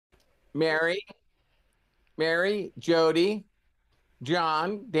Mary, Jody,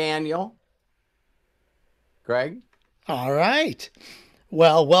 John, Daniel, Greg. All right.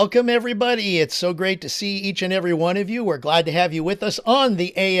 Well, welcome everybody. It's so great to see each and every one of you. We're glad to have you with us on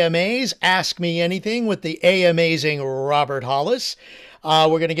the AMAs. Ask Me Anything with the amazing Robert Hollis. We're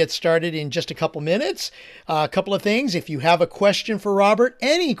going to get started in just a couple minutes. A couple of things. If you have a question for Robert,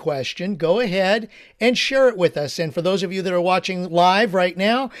 any question, go ahead and share it with us. And for those of you that are watching live right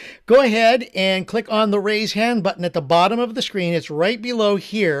now, go ahead and click on the raise hand button at the bottom of the screen. It's right below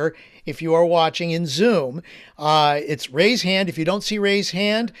here if you are watching in Zoom. It's raise hand. If you don't see raise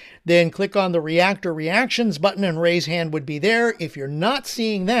hand, then click on the reactor reactions button and raise hand would be there. If you're not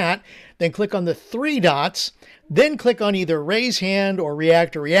seeing that, then click on the three dots, then click on either raise hand or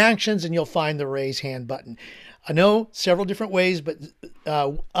reactor reactions and you'll find the raise hand button. I know several different ways, but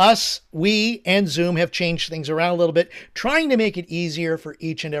we and Zoom have changed things around a little bit, trying to make it easier for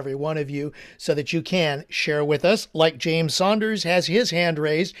each and every one of you so that you can share with us. Like James Saunders has his hand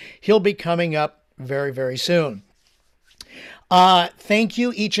raised. He'll be coming up very, very soon. Thank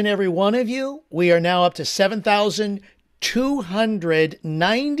you, each and every one of you. We are now up to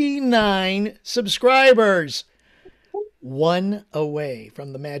 7,299 subscribers. One away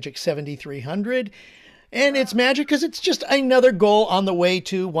from the magic 7,300. And it's magic because it's just another goal on the way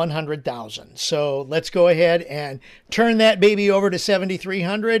to 100,000. So let's go ahead and turn that baby over to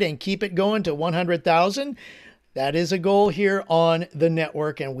 7,300 and keep it going to 100,000. That is a goal here on the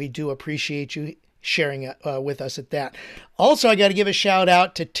network, and we do appreciate you sharing it with us at that. Also, I got to give a shout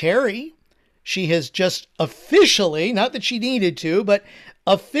out to Terry. She has just officially, not that she needed to, but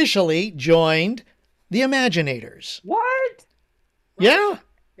officially joined the Imaginators. What? Yeah.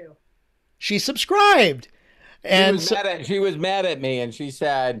 She subscribed. And She was mad at me, and she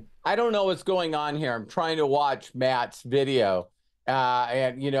said, "I don't know what's going on here. I'm trying to watch Matt's video."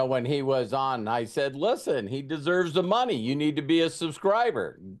 And when he was on, I said, "Listen, he deserves the money. You need to be a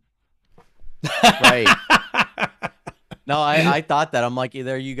subscriber." Right. No, I thought that. I'm like,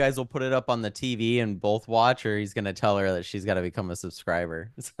 either you guys will put it up on the TV and both watch, or he's gonna tell her that she's got to become a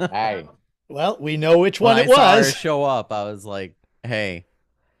subscriber. Hey, well, we know which one When it I saw her was. show up, I was like, hey,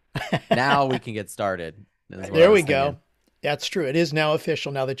 now we can get started. There we go. That's true. It is now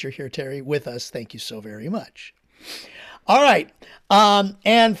official now that you're here, Terry, with us. Thank you so very much. All right.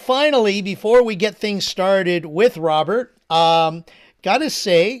 And finally, before we get things started with Robert, got to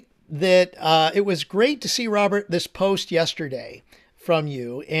say that it was great to see, Robert, this post yesterday from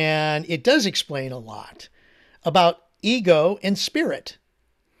you. And it does explain a lot about ego and spirit.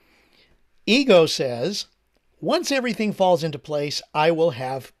 Ego says, once everything falls into place, I will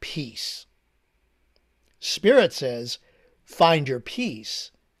have peace. Spirit says, find your peace,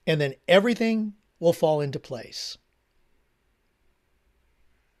 and then everything will fall into place.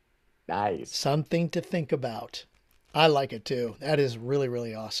 nice. Something to think about. I like it too. That is really,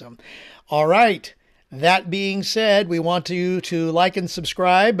 really awesome. All right. That being said, we want you to like and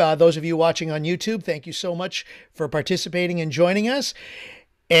subscribe. Those of you watching on YouTube, thank you so much for participating and joining us.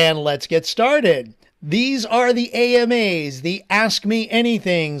 And let's get started. These are the AMAs, the Ask Me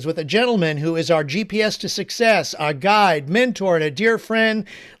Anythings, with a gentleman who is our GPS to success, our guide, mentor, and a dear friend.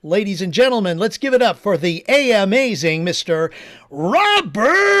 Ladies and gentlemen, let's give it up for the amazing Mr.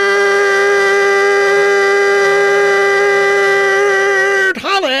 Robert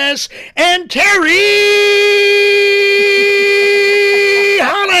Hollis and Terry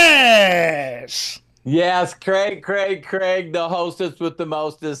Hollis. Yes, Craig, the hostess with the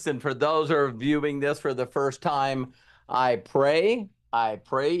mostest. And for those who are viewing this for the first time, I pray,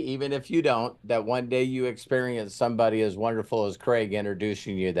 even if you don't, that one day you experience somebody as wonderful as Craig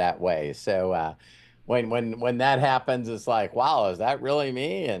introducing you that way. So when that happens, it's like, wow, is that really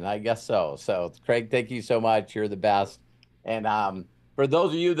me? And I guess so. So Craig, thank you so much. You're the best. And for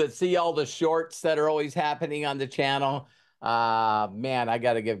those of you that see all the shorts that are always happening on the channel, man, I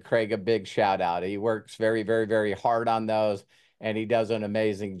got to give Craig a big shout out. He works very, very, very hard on those, and he does an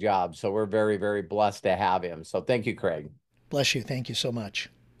amazing job. So we're very, very blessed to have him. So thank you, Craig. Bless you. Thank you so much.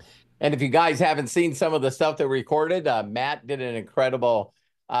 And if you guys haven't seen some of the stuff that we recorded, Matt did an incredible,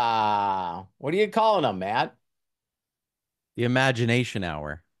 what are you calling them, Matt? The Imagination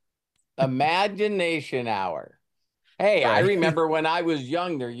Hour. Imagination Hour. Hey, I remember when I was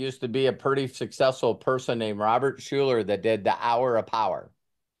young, there used to be a pretty successful person named Robert Schuler that did the Hour of Power.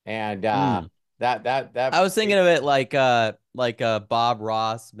 And that I was thinking of it like a Bob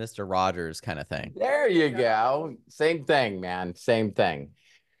Ross, Mr. Rogers kind of thing. There you go. Same thing, man. Same thing.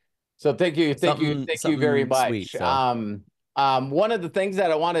 So thank you very much. Sweet, so. One of the things that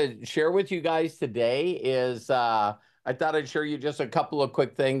I want to share with you guys today is I thought I'd share you just a couple of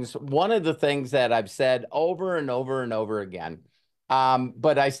quick things. One of the things that I've said over and over and over again,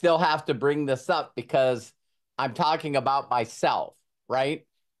 but I still have to bring this up because I'm talking about myself, right?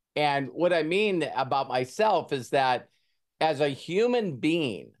 And what I mean about myself is that as a human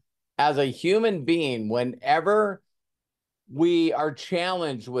being, whenever we are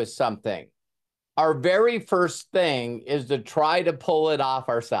challenged with something, our very first thing is to try to pull it off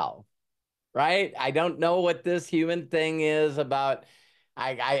ourselves, right? I don't know what this human thing is about.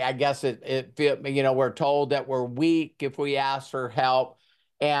 I guess we're told that we're weak if we ask for help.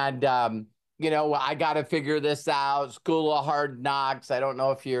 And, I got to figure this out. School of hard knocks. I don't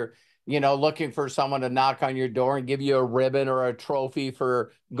know if you're, looking for someone to knock on your door and give you a ribbon or a trophy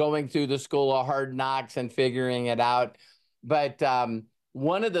for going through the school of hard knocks and figuring it out. But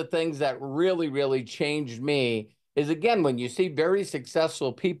one of the things that really, really changed me is, again, when you see very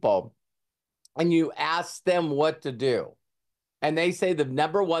successful people and you ask them what to do, and they say the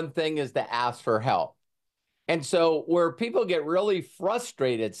number one thing is to ask for help. And so where people get really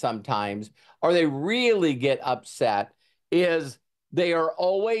frustrated sometimes, or they really get upset, is they are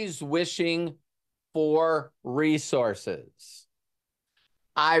always wishing for resources.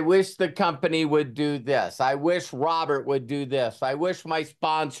 I wish the company would do this. I wish Robert would do this. I wish my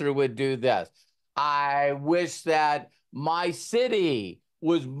sponsor would do this. I wish that my city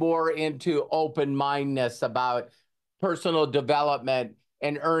was more into open-mindedness about personal development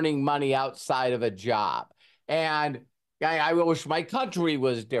and earning money outside of a job. And I wish my country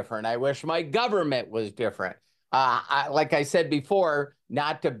was different. I wish my government was different. Like I said before,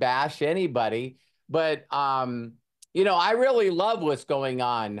 not to bash anybody, but I really love what's going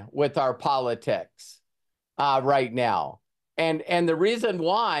on with our politics right now. And the reason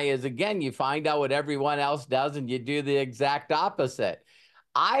why is, again, you find out what everyone else does and you do the exact opposite.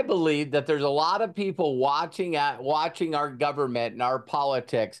 I believe that there's a lot of people watching our government and our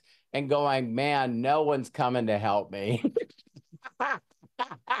politics and going, man, no one's coming to help me.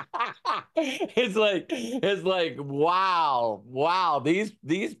 It's like, wow,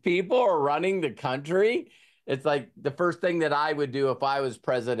 these people are running the country. It's like the first thing that I would do if I was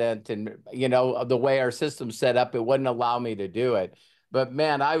president, and the way our system's set up, it wouldn't allow me to do it. But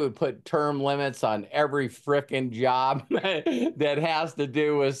man, I would put term limits on every frickin' job that has to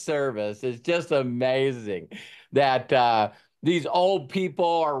do with service. It's just amazing that these old people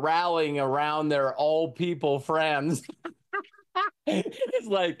are rallying around their old people friends. It's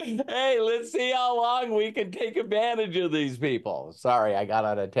like, hey, let's see how long we can take advantage of these people. Sorry, I got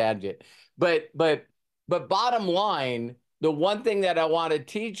on a tangent. But bottom line, the one thing that I want to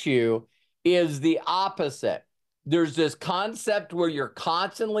teach you is the opposite. There's this concept where you're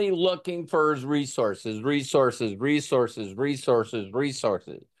constantly looking for resources.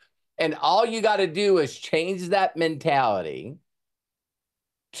 And all you got to do is change that mentality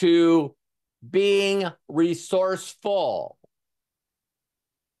to being resourceful.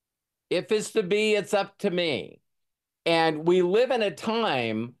 If it's to be, it's up to me. And we live in a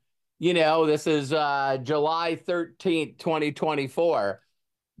time, this is July 13th, 2024.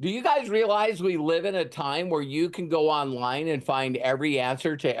 Do you guys realize we live in a time where you can go online and find every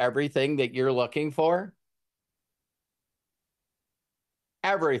answer to everything that you're looking for?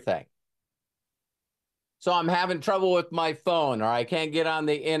 Everything. So I'm having trouble with my phone, or I can't get on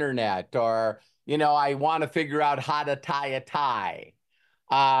the internet, or, I want to figure out how to tie a tie.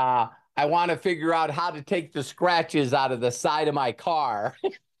 I want to figure out how to take the scratches out of the side of my car.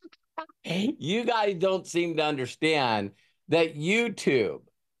 You guys don't seem to understand that YouTube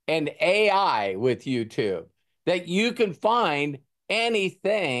and AI with YouTube, that you can find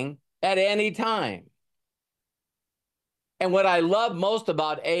anything at any time. And what I love most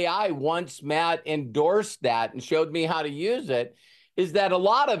about AI, once Matt endorsed that and showed me how to use it, is that a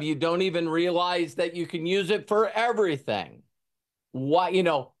lot of you don't even realize that you can use it for everything. Why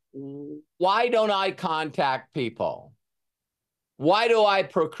don't I contact people? Why do I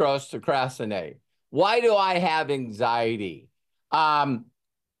procrastinate? Why do I have anxiety? Why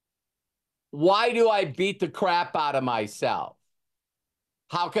do I beat the crap out of myself?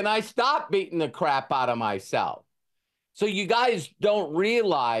 How can I stop beating the crap out of myself? So you guys don't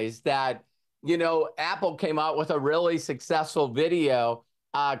realize that, Apple came out with a really successful video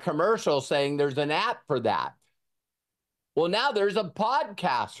commercial saying there's an app for that. Well, now there's a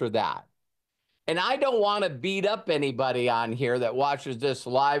podcast for that. And I don't want to beat up anybody on here that watches this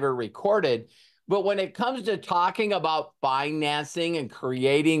live or recorded, but when it comes to talking about financing and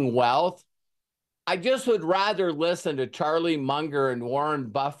creating wealth, I just would rather listen to Charlie Munger and Warren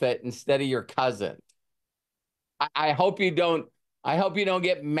Buffett instead of your cousin. I hope you don't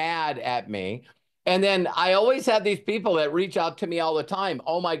get mad at me. And then I always have these people that reach out to me all the time.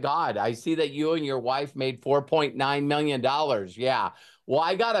 Oh my God, I see that you and your wife made $4.9 million. Yeah. Well,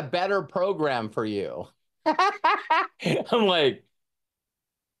 I got a better program for you. I'm like,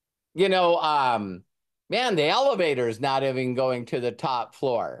 man, the elevator is not even going to the top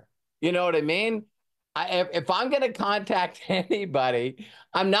floor. You know what I mean? If I'm going to contact anybody,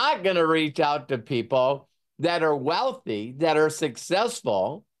 I'm not going to reach out to people that are wealthy, that are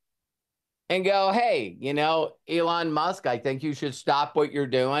successful, and go, hey, Elon Musk, I think you should stop what you're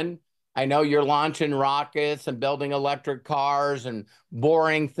doing. I know you're launching rockets and building electric cars and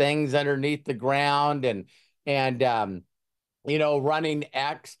boring things underneath the ground and running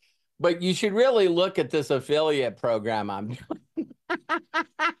X, but you should really look at this affiliate program I'm doing.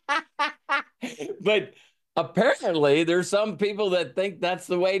 But apparently there's some people that think that's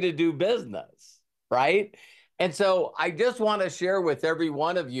the way to do business, right? And so I just want to share with every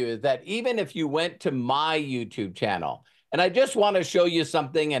one of you that even if you went to my YouTube channel, and I just want to show you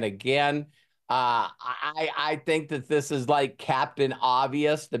something, and again, I think that this is like Captain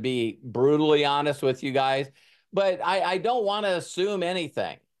Obvious, to be brutally honest with you guys, but I don't want to assume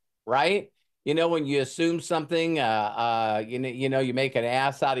anything, right? When you assume something, you make an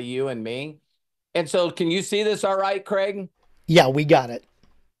ass out of you and me. And so can you see this all right, Craig? Yeah, we got it.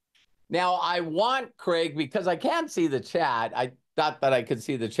 Now, I want Craig, because I can't see the chat. I thought that I could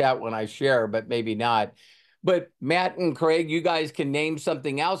see the chat when I share, but maybe not. But Matt and Craig, you guys can name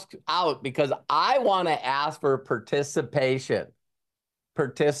something else out, because I want to ask for participation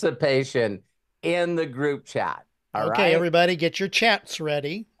in the group chat. All right. Okay, everybody, get your chats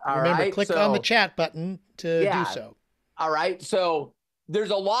ready. All Remember, right, click on the chat button to do so. All right. So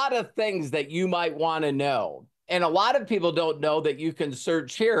there's a lot of things that you might want to know. And a lot of people don't know that you can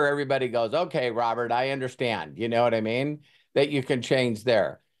search here. Everybody goes, okay, Robert, I understand. You know what I mean? That you can change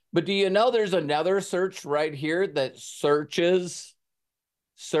there. But do you know there's another search right here that searches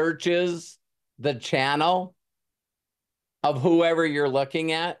the channel of whoever you're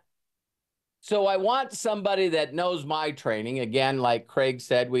looking at? So I want somebody that knows my training. Again, like Craig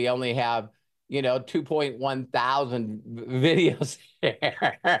said, we only have 2.1 thousand videos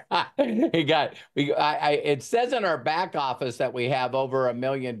here. It says in our back office that we have over 1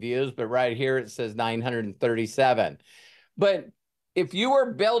 million views, but right here it says 937. But if you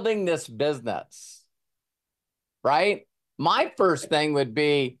were building this business, right? My first thing would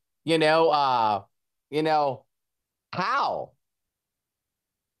be, how? And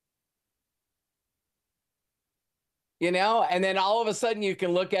then all of a sudden you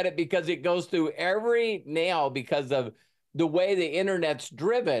can look at it, because it goes through every nail, because of the way the internet's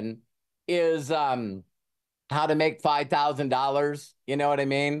driven, is how to make $5,000. You know what I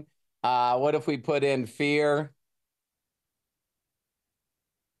mean? What if we put in fear?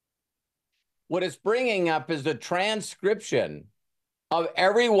 What it's bringing up is the transcription of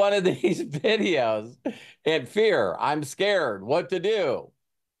every one of these videos. And fear, I'm scared, what to do,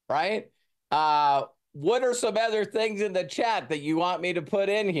 right? What are some other things in the chat that you want me to put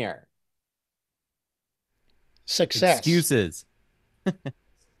in here? Success. Excuses.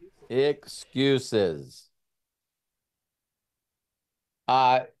 Excuses.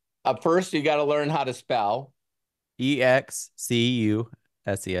 First, you got to learn how to spell. Excuses.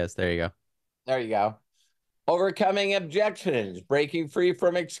 There you go. There you go. Overcoming objections, breaking free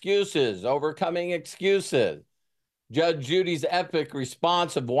from excuses, overcoming excuses. Judge Judy's epic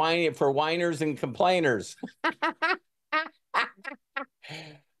response of whining for whiners and complainers.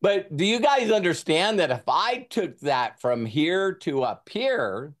 But do you guys understand that if I took that from here to up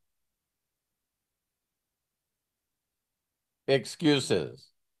here, excuses,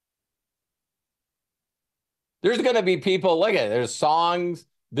 there's going to be people, look at it, there's songs,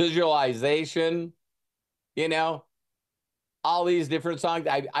 visualization, all these different songs.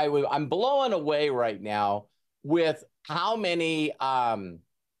 I'm blown away right now with how many,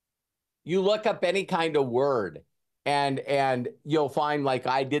 you look up any kind of word and you'll find, like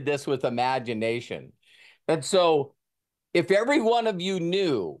I did this with imagination. And so if every one of you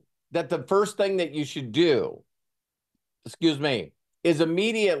knew that the first thing that you should do, is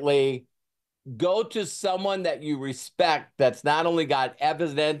immediately go to someone that you respect, that's not only got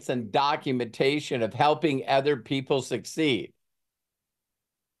evidence and documentation of helping other people succeed,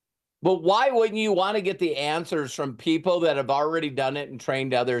 but why wouldn't you want to get the answers from people that have already done it and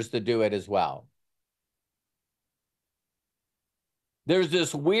trained others to do it as well? There's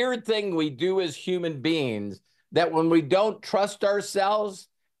this weird thing we do as human beings, that when we don't trust ourselves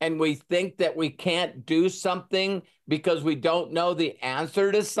and we think that we can't do something because we don't know the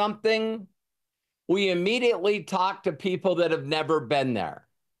answer to something, we immediately talk to people that have never been there.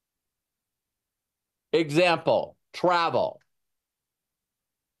 Example, travel.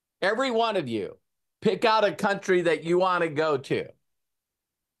 Every one of you, pick out a country that you want to go to.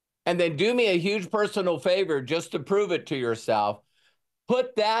 And then do me a huge personal favor just to prove it to yourself.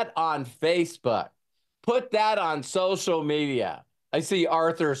 Put that on Facebook. Put that on social media. I see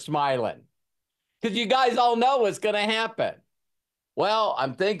Arthur smiling. Because you guys all know what's going to happen. Well,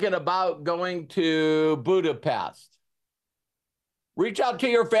 I'm thinking about going to Budapest. Reach out to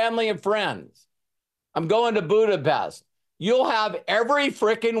your family and friends. I'm going to Budapest. You'll have every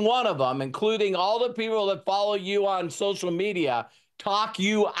freaking one of them, including all the people that follow you on social media, talk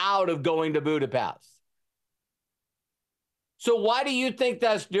you out of going to Budapest. So why do you think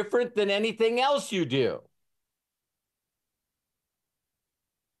that's different than anything else you do?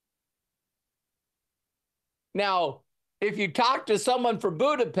 Now, if you talk to someone from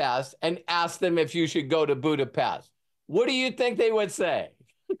Budapest and ask them if you should go to Budapest, what do you think they would say?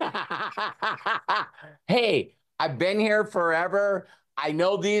 Hey, I've been here forever. I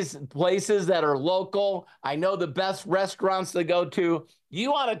know these places that are local. I know the best restaurants to go to.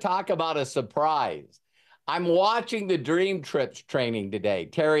 You want to talk about a surprise. I'm watching the Dream Trips training today.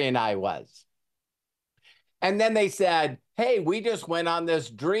 Terry and I was. And then they said, hey, we just went on this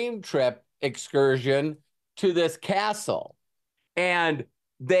dream trip excursion to this castle. And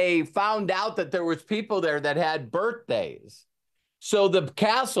they found out that there was people there that had birthdays. So the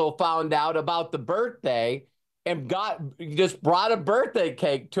castle found out about the birthday and just brought a birthday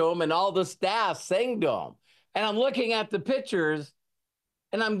cake to them, and all the staff sang to them. And I'm looking at the pictures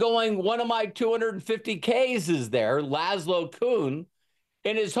and I'm going, one of my 250Ks is there, Laszlo Kuhn,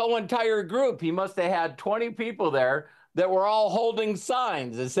 and his whole entire group. He must have had 20 people there that were all holding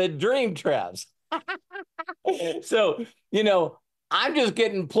signs that said Dream Trips. So, I'm just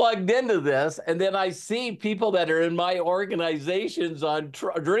getting plugged into this. And then I see people that are in my organizations on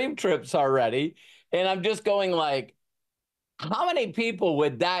Dream Trips already. And I'm just going like, how many people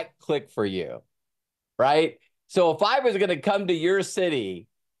would that click for you? Right? So if I was going to come to your city,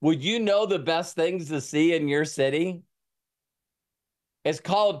 would you know the best things to see in your city? It's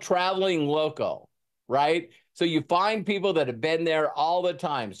called traveling local, right? So you find people that have been there all the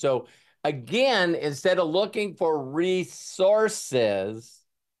time. So again, instead of looking for resources,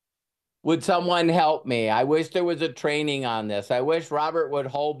 would someone help me? I wish there was a training on this. I wish Robert would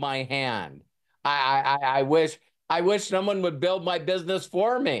hold my hand. I wish someone would build my business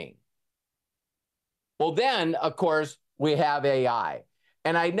for me. Well, then, of course, we have AI.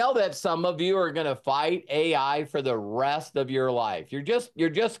 And I know that some of you are going to fight AI for the rest of your life. You're just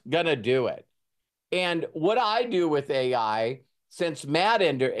going to do it. And what I do with AI, since Matt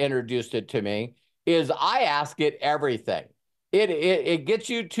introduced it to me, is I ask it everything. It gets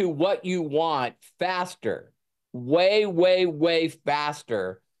you to what you want faster, way, way, way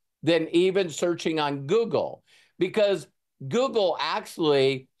faster than even searching on Google, because Google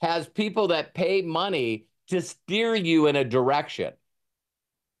actually has people that pay money to steer you in a direction.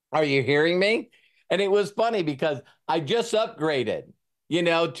 Are you hearing me? And it was funny because I just upgraded,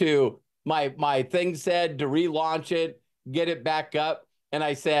 to my thing said to relaunch it, get it back up. And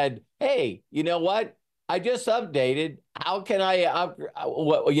I said, hey, you know what? I just updated. How can I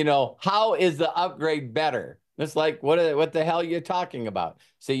how is the upgrade better? It's like, what the hell are you talking about?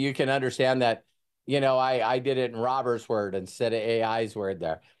 So you can understand that, I did it in Robert's word instead of AI's word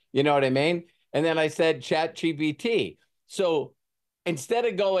there. You know what I mean? And then I said Chat GPT. So instead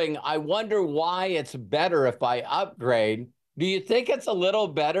of going, I wonder why it's better if I upgrade, do you think it's a little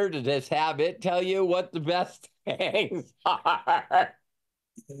better to just have it tell you what the best things are?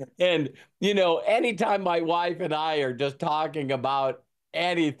 And, anytime my wife and I are just talking about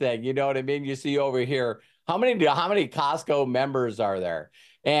anything, you know what I mean? You see over here, how many Costco members are there?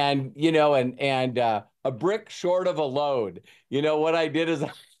 And, a brick short of a load. What I did is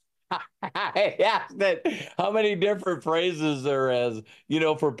I asked it how many different phrases there is,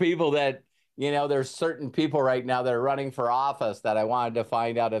 for people that, there's certain people right now that are running for office that I wanted to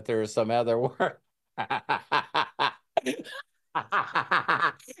find out if there's some other word.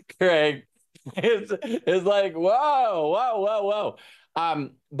 Craig, it's like, whoa.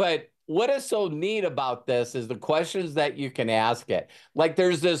 But what is so neat about this is the questions that you can ask it. Like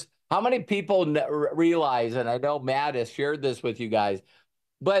there's this, how many people realize, and I know Matt has shared this with you guys,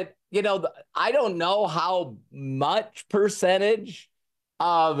 but, I don't know how much percentage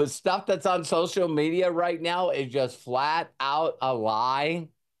of stuff that's on social media right now is just flat out a lie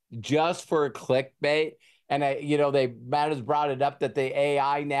just for clickbait. And, Matt has brought it up that the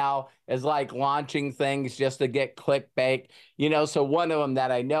AI now is like launching things just to get clickbait, so one of them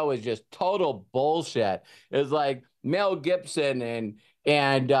that I know is just total bullshit is like Mel Gibson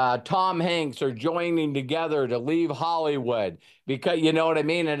and Tom Hanks are joining together to leave Hollywood because you know what I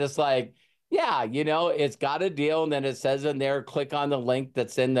mean? And it's like, yeah, it's got a deal. And then it says in there, click on the link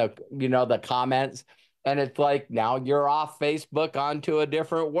that's in the, the comments. And it's like, now you're off Facebook onto a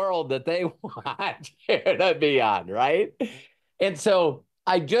different world that they want you to be on, right? And so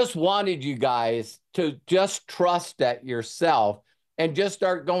I just wanted you guys to just trust that yourself and just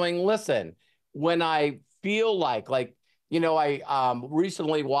start going, listen, when I feel like, I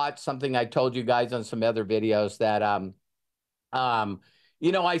recently watched something I told you guys on some other videos that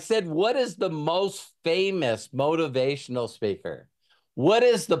I said, what is the most famous motivational speaker? What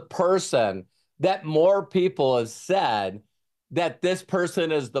is the person that more people have said that this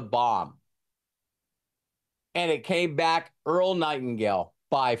person is the bomb? And it came back Earl Nightingale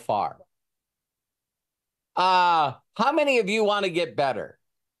by far. How many of you want to get better?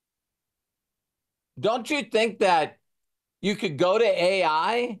 Don't you think that you could go to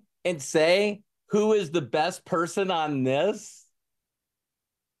AI and say, who is the best person on this?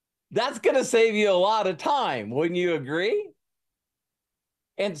 That's going to save you a lot of time. Wouldn't you agree?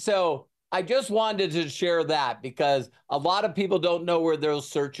 And so I just wanted to share that because a lot of people don't know where those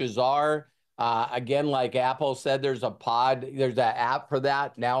searches are. Again, like Apple said, there's an app for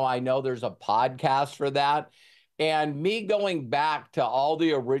that. Now I know there's a podcast for that. And me going back to all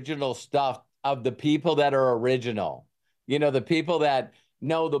the original stuff of the people that are original, the people that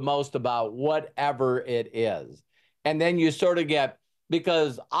know the most about whatever it is. And then you sort of get,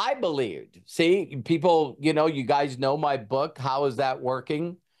 because I believed, see, people, you guys know my book, How Is That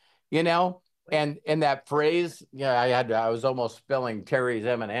Working? And that phrase, I was almost spilling Terry's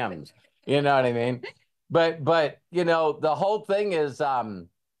M&Ms. You know what I mean? But the whole thing is how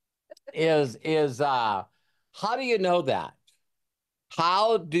do you know that?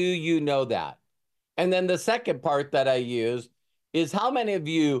 How do you know that? And then the second part that I use is how many of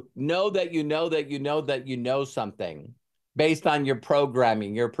you know that you know that you know that you know something based on your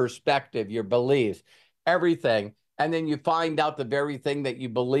programming, your perspective, your beliefs, everything. And then you find out the very thing that you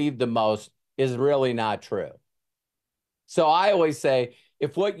believe the most is really not true. So I always say,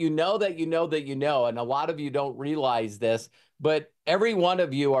 if what you know that you know that you know, and a lot of you don't realize this, but every one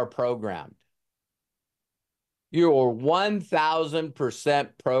of you are programmed. You're 1000%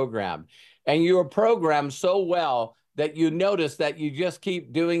 programmed. And you are programmed so well that you notice that you just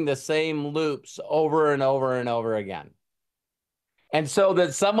keep doing the same loops over and over and over again. And so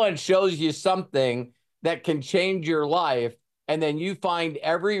that someone shows you something that can change your life, and then you find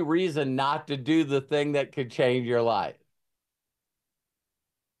every reason not to do the thing that could change your life.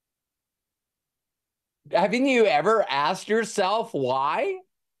 Haven't you ever asked yourself why?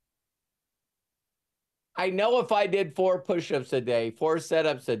 I know if I did 4 push-ups a day, 4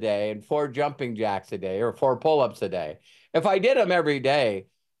 sit-ups a day, and 4 jumping jacks a day, or 4 pull-ups a day, if I did them every day,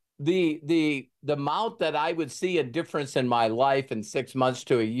 the amount that I would see a difference in my life in 6 months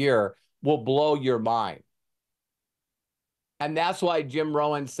to a year will blow your mind. And that's why Jim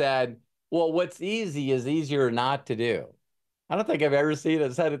Rohn said, well, what's easy is easier not to do. I don't think I've ever seen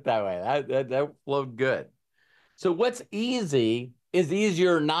it said it that way. That flowed good. So what's easy is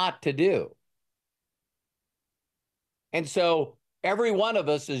easier not to do. And so every one of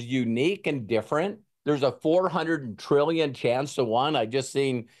us is unique and different. There's a 400 trillion chance to 1. I just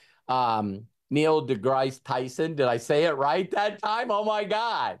seen Neil deGrasse Tyson. Did I say it right that time? Oh my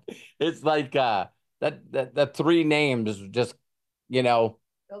God. It's like that 3 names just, no,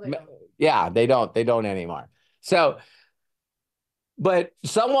 yeah, they don't anymore. So, but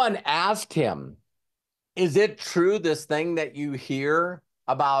someone asked him, is it true, this thing that you hear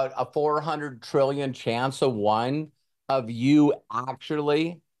about a 400 trillion chance of 1 of you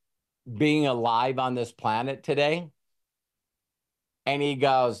actually being alive on this planet today? And he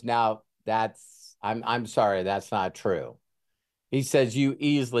goes, now I'm sorry, that's not true. He says, you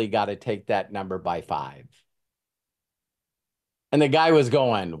easily got to take that number by 5. And the guy was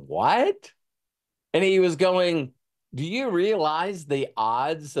going, what? And he was going, do you realize the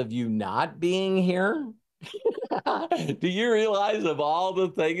odds of you not being here? Do you realize of all the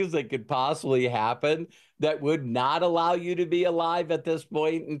things that could possibly happen that would not allow you to be alive at this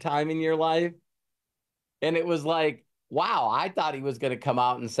point in time in your life? And it was like, wow, I thought he was going to come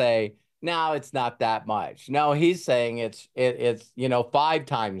out and say, no, it's not that much. No, he's saying it's 5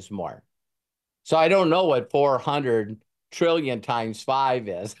 times more. So I don't know what 400 trillion times 5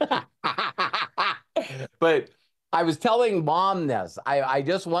 is. But I was telling Mom this. I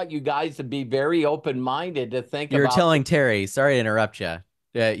just want you guys to be very open-minded to think You're about. telling Terry. Sorry to interrupt you.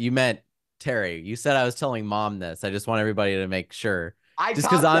 You meant Terry. You said I was telling Mom this. I just want everybody to make sure. I Just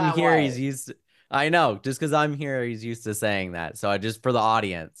because talk I'm that here, way. he's used. I know, just because I'm here, he's used to saying that. So I just for the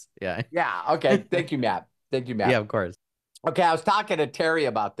audience. Yeah. Yeah. Okay. Thank you, Matt. Thank you, Yeah, Matt. of course. Okay. I was talking to Terry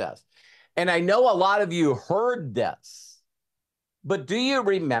about this, and I know a lot of you heard this, but do you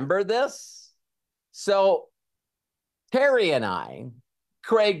remember this? So Terry and I,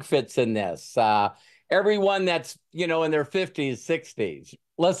 Craig fits in this. Everyone that's, in their 50s, 60s,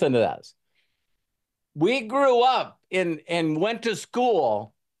 listen to this. We grew up in and went to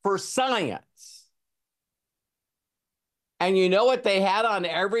school for science. And you know what they had on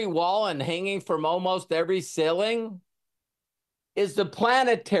every wall and hanging from almost every ceiling? Is the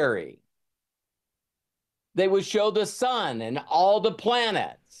planetary. They would show the sun and all the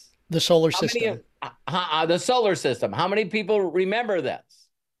planets. The solar How many? system. The solar system. How many people remember this?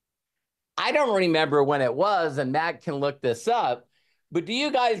 I don't remember when it was, and Matt can look this up. But do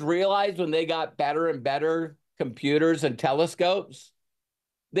you guys realize when they got better and better computers and telescopes,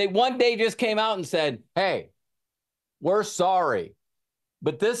 they one day just came out and said, "Hey, we're sorry,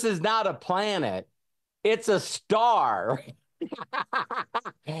 but this is not a planet. It's a star."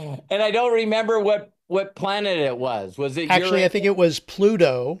 And I don't remember what planet it was. Was it Actually, I Uranus? think it was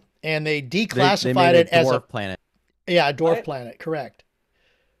Pluto, and they They declassified made it a as dwarf planet. a dwarf What? planet. Correct.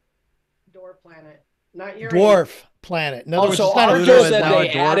 Dwarf planet, not Uranus. Dwarf planet. In other words, So it's not a Pluto Arthur is said now a they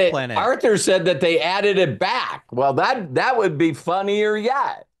dwarf added. planet. Arthur said that they added it back. Well, that would be funnier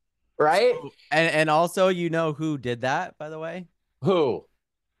yet, right? And also, you know who did that, by the way? Who?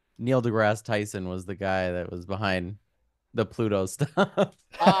 Neil deGrasse Tyson was the guy that was behind the Pluto stuff. Oh,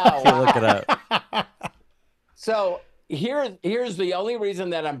 If you look it wow. up. So here's the only reason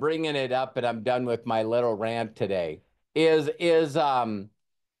that I'm bringing it up, and I'm done with my little rant today. Is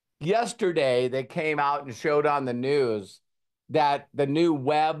yesterday they came out and showed on the news that the new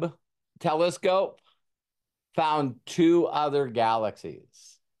Webb telescope found two other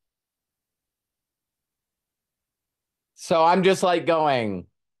galaxies. So I'm just like going,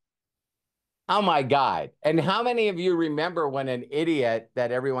 oh my God. And how many of you remember when an idiot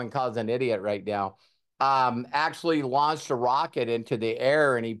that everyone calls an idiot right now actually launched a rocket into the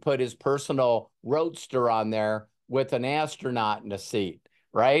air, and he put his personal roadster on there with an astronaut in the seat,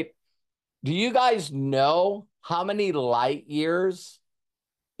 right? Do you guys know how many light years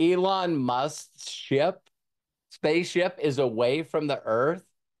Elon Musk's spaceship is away from the Earth?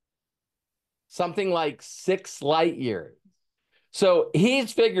 Something like 6 light years. So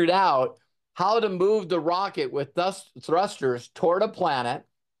he's figured out how to move the rocket with thrusters toward a planet.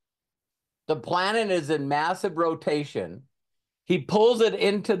 The planet is in massive rotation. He pulls it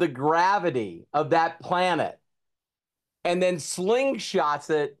into the gravity of that planet and then slingshots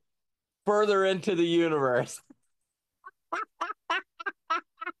it further into the universe.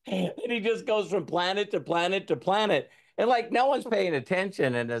 And he just goes from planet to planet to planet. And like no one's paying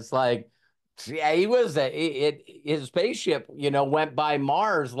attention. And it's like, yeah, his spaceship, went by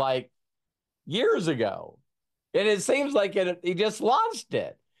Mars like years ago. And it seems like he just launched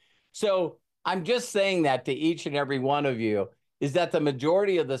it. So I'm just saying that to each and every one of you is that the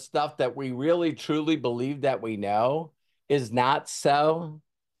majority of the stuff that we really truly believe that we know is not so.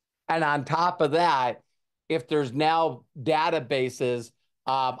 And on top of that, if there's now databases,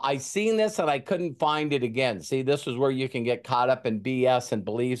 I seen this and I couldn't find it again. See, this is where you can get caught up in BS and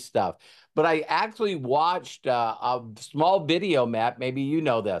belief stuff. But I actually watched a small video, Matt, maybe you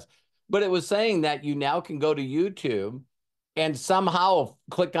know this, but it was saying that you now can go to YouTube and somehow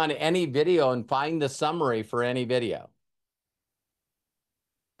click on any video and find the summary for any video.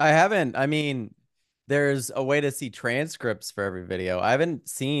 I haven't. I mean, there's a way to see transcripts for every video. I haven't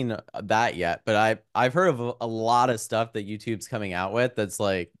seen that yet, but I've heard of a lot of stuff that YouTube's coming out with that's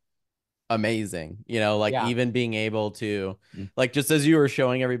like amazing. Like Yeah. even being able to, like, just as you were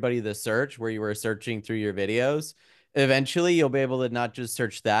showing everybody the search where you were searching through your videos, eventually you'll be able to not just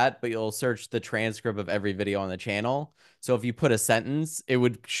search that, but you'll search the transcript of every video on the channel. So if you put a sentence, it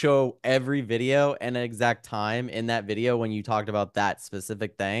would show every video and an exact time in that video when you talked about that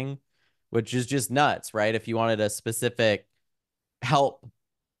specific thing, which is just nuts, right? If you wanted a specific help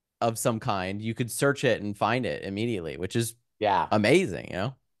of some kind, you could search it and find it immediately, which is Yeah. amazing.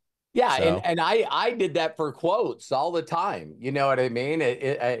 Yeah, So. and I did that for quotes all the time. You know what I mean?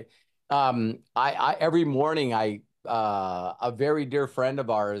 I every morning a very dear friend of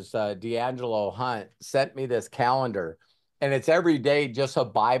ours, D'Angelo Hunt, sent me this calendar, and it's every day just a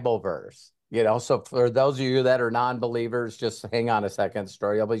Bible verse. So for those of you that are non-believers, just hang on a second.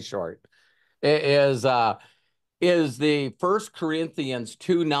 Story will be short. It is the First Corinthians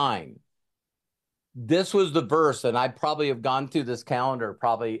 2:9. This was the verse, and I probably have gone through this calendar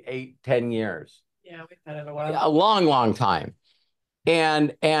probably 8, 10 years. Yeah, we've had it a while. A long, long time.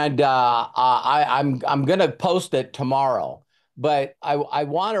 I'm gonna post it tomorrow, but I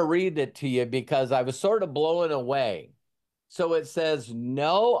want to read it to you because I was sort of blown away. So it says,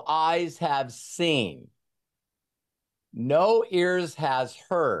 "No eyes have seen, no ears has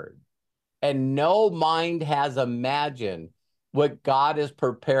heard, and no mind has imagined what God has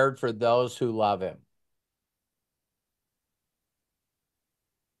prepared for those who love Him."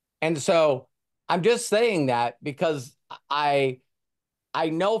 And so I'm just saying that because I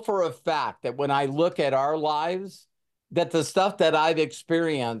know for a fact that when I look at our lives, that the stuff that I've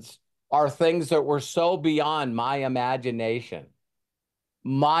experienced are things that were so beyond my imagination,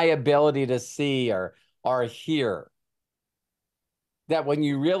 my ability to see or hear, that when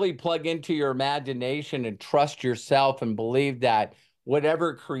you really plug into your imagination and trust yourself and believe that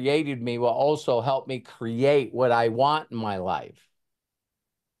whatever created me will also help me create what I want in my life,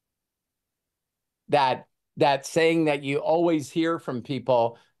 that saying that you always hear from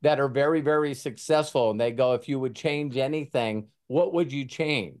people that are very, very successful, and they go, if you would change anything, what would you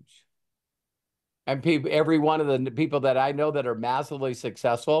change? And people, every one of the people that I know that are massively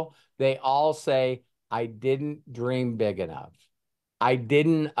successful, they all say, I didn't dream big enough. I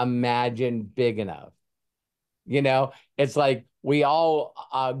didn't imagine big enough. You know, it's like we all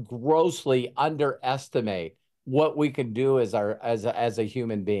grossly underestimate what we can do as a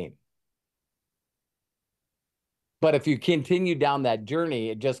human being. But if you continue down that journey,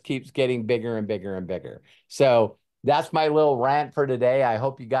 it just keeps getting bigger and bigger and bigger. So that's my little rant for today. I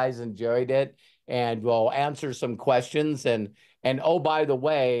hope you guys enjoyed it, and we'll answer some questions. And oh, by the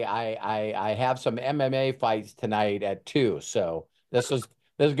way, I have some MMA fights tonight at 2. So this is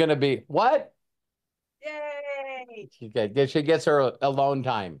going to be what? Yay! She gets her alone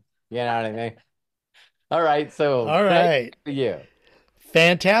time. You know what I mean? All right. So All Craig, right. to you.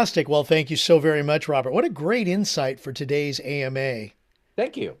 Fantastic. Well, thank you so very much, Robert. What a great insight for today's AMA.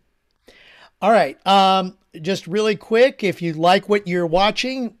 Thank you. All right. Just really quick, if you like what you're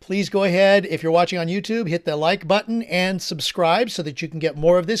watching, please go ahead. If you're watching on YouTube, hit the like button and subscribe so that you can get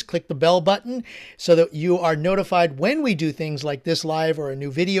more of this. Click the bell button so that you are notified when we do things like this live or a new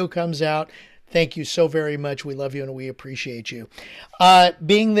video comes out. Thank you so very much. We love you and we appreciate you.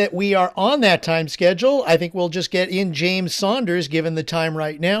 Being that we are on that time schedule, I think we'll just get in James Saunders given the time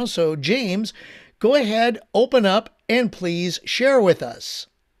right now. So James, go ahead, open up, and please share with us.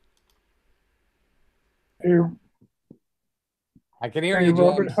 Hey, I can hear hey you,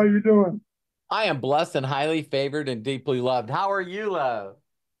 Robert, James. how you doing? I am blessed and highly favored and deeply loved. How are you, love?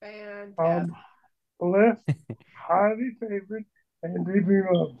 Fantastic. Blessed, highly favored, and deeply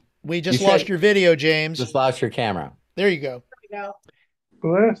loved. We You just lost said your video, James. just lost your camera. There you go. There we go.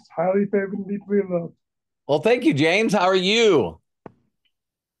 Blessed, highly favored, and deeply loved. Well, thank you, James. How are you?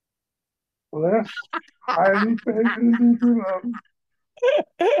 Blessed, highly favored, and deeply loved.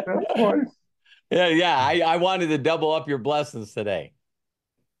 That's twice. Yeah. I wanted to double up your blessings today.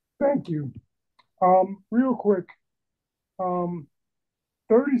 Thank you. Real quick.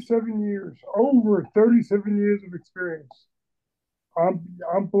 37 years, over 37 years of experience.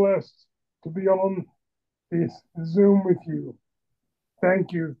 I'm blessed to be on this Zoom with you.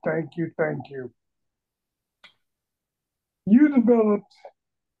 Thank you, thank you, thank you. You developed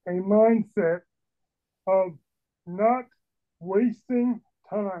a mindset of not wasting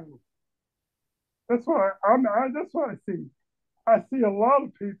time. That's what that's what I see. I see a lot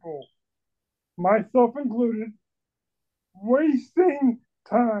of people, myself included, wasting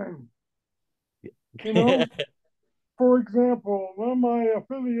time. You know, for example, one of my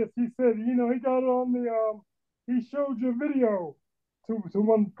affiliates, he said, he got on he showed you a video to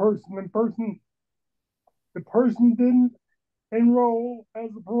one person, and the person didn't enroll as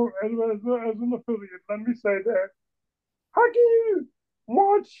an affiliate. Let me say that. How can you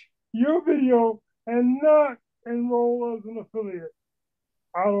watch your video and not enroll as an affiliate?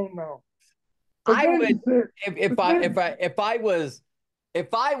 I don't know. But I then would he said, if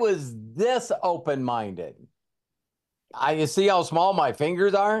I was this open-minded, you see how small my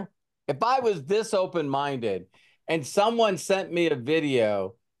fingers are? If I was this open-minded and someone sent me a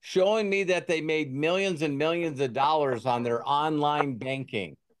video showing me that they made millions and millions of dollars on their online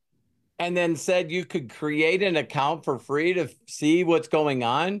banking, and then said you could create an account for free to see what's going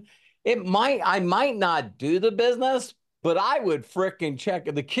on, I might not do the business, but I would fricking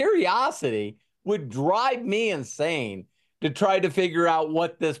check. The curiosity would drive me insane to try to figure out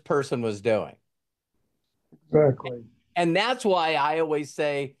what this person was doing. exactly. And that's why I always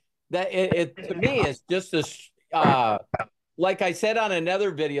say that it to me, it's just like I said on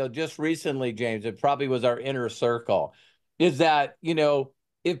another video just recently, James, it probably was our inner circle, is that,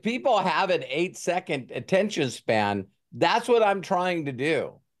 if people have an 8-second attention span, That's what I'm trying to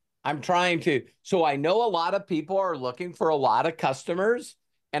do. So I know a lot of people are looking for a lot of customers,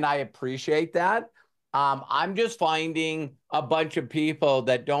 and I appreciate that. I'm just finding a bunch of people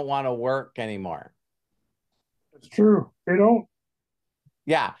that don't want to work anymore. It's true. They don't.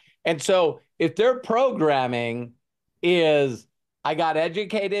 Yeah. And so if their programming is, I got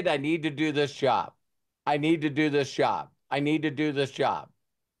educated, I need to do this job. I need to do this job. I need to do this job.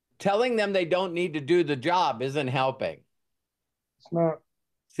 Telling them they don't need to do the job isn't helping. It's not.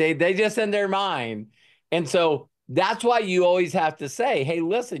 See, they just in their mind. And so that's why you always have to say, hey,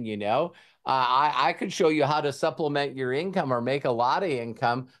 listen, I could show you how to supplement your income or make a lot of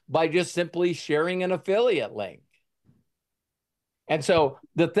income by just simply sharing an affiliate link. And so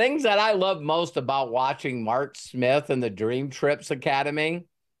the things that I love most about watching Mark Smith and the Dream Trips Academy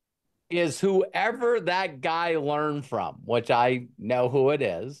is whoever that guy learned from, which I know who it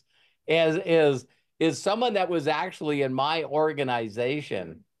is someone that was actually in my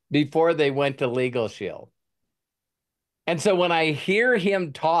organization before they went to Legal Shield. And so when I hear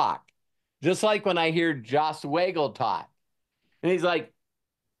him talk, just like when I hear Joss Wagel talk, and he's like,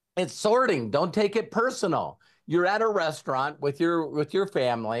 it's sorting, don't take it personal. You're at a restaurant with your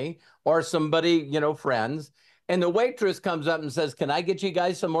family or somebody, friends, and the waitress comes up and says, "Can I get you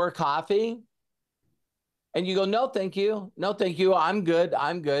guys some more coffee?" And you go, "No, thank you. No, thank you. I'm good.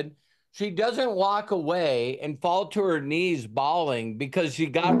 I'm good." She doesn't walk away and fall to her knees bawling because she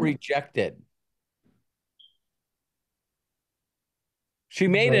got rejected. She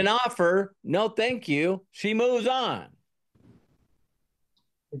made an offer. No, thank you. She moves on.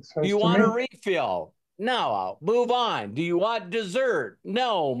 Do you want a refill? No, move on. Do you want dessert?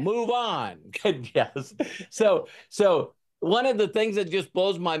 No, move on. Yes. So one of the things that just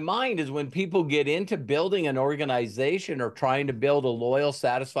blows my mind is when people get into building an organization or trying to build a loyal,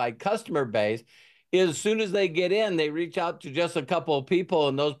 satisfied customer base, is as soon as they get in, they reach out to just a couple of people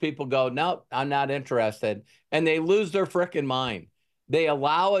and those people go, "No, I'm not interested." And they lose their freaking mind. They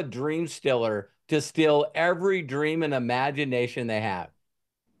allow a dream stealer to steal every dream and imagination they have.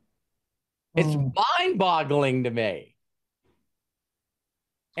 It's mind-boggling to me.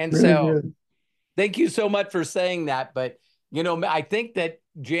 And Really so good. thank you so much for saying that. But, I think that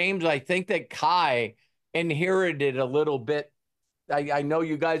James, I think that Kai inherited a little bit. I know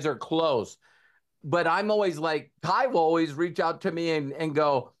you guys are close, but I'm always like, Kai will always reach out to me and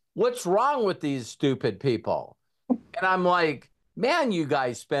go, "What's wrong with these stupid people?" And I'm like, man, you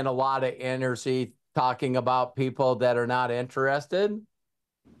guys spend a lot of energy talking about people that are not interested.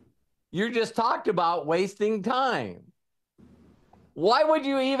 You just talked about wasting time. Why would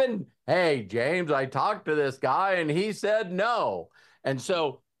you even, "Hey, James, I talked to this guy and he said no." And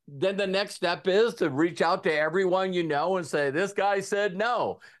so then the next step is to reach out to everyone you know and say, "This guy said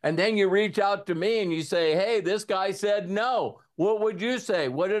no." And then you reach out to me and you say, "Hey, this guy said no. What would you say?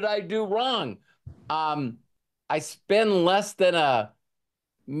 What did I do wrong?" I spend less than a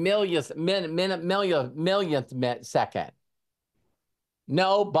millionth second.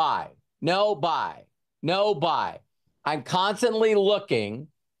 No, buy. No, buy. No, buy. I'm constantly looking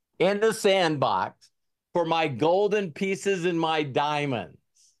in the sandbox for my golden pieces and my diamonds.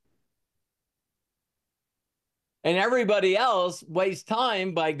 And everybody else wastes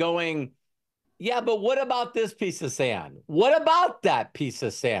time by going, "Yeah, but what about this piece of sand? What about that piece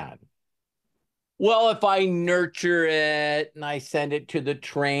of sand?" Well, if I nurture it and I send it to the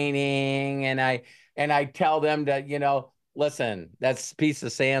training and I tell them that, listen, that piece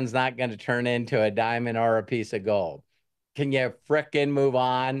of sand's not going to turn into a diamond or a piece of gold. Can you frickin' move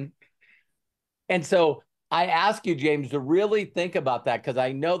on? And so I ask you, James, to really think about that because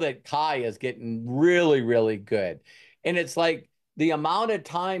I know that Kai is getting really, really good. And it's like the amount of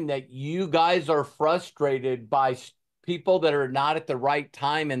time that you guys are frustrated by people that are not at the right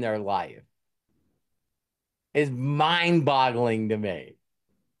time in their life is mind-boggling to me.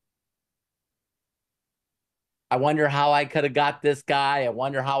 I wonder how I could have got this guy. I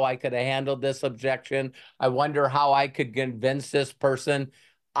wonder how I could have handled this objection. I wonder how I could convince this person.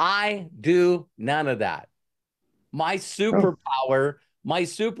 I do none of that. My superpower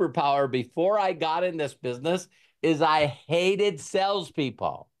before I got in this business is I hated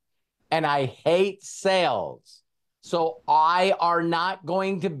salespeople and I hate sales. So I are not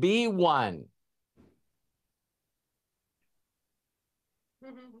going to be one.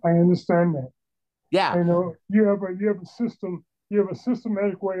 I understand that. Yeah. I know you have a system. You have a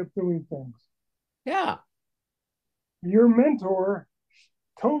systematic way of doing things. Yeah. Your mentor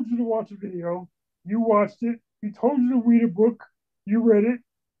told you to watch a video. You watched it. He told you to read a book. You read it.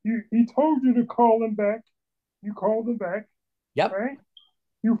 He told you to call him back. You called him back. Yep. Right?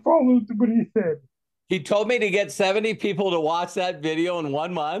 You followed what he said. He told me to get 70 people to watch that video in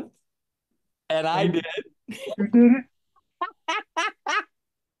 1 month, and I did. You did it,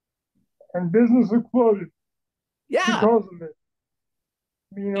 and business exploded Yeah. because of it.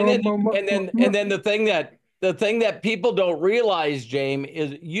 You know, And then the thing that people don't realize, James,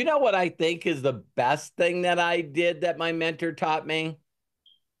 is you know what I think is the best thing that I did that my mentor taught me?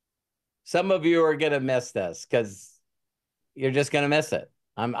 Some of you are gonna miss this because you're just gonna miss it.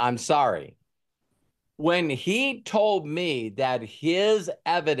 I'm sorry. When he told me that his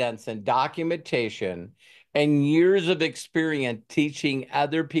evidence and documentation and years of experience teaching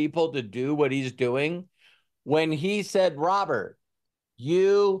other people to do what he's doing, when he said, Robert,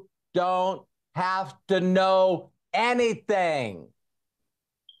 you don't have to know anything.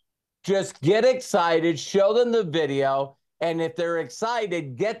 Just get excited, show them the video, and if they're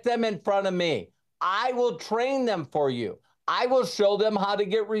excited, get them in front of me. I will train them for you. I will show them how to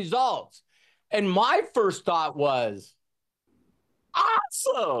get results. And my first thought was,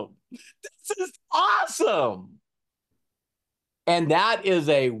 awesome. This is awesome. And that is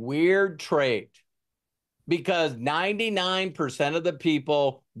a weird trait because 99% of the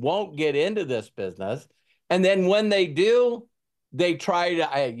people won't get into this business. And then when they do, they try to,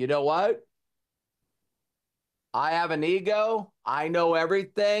 hey, you know what? I have an ego. I know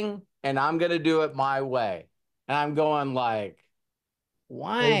everything, and I'm going to do it my way. And I'm going like,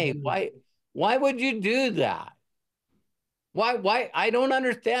 why? Why would you do that? Why? I don't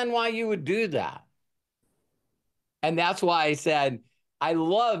understand why you would do that. And that's why I said, I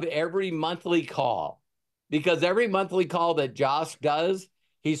love every monthly call because every monthly call that Josh does,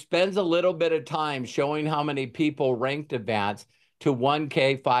 he spends a little bit of time showing how many people ranked advance to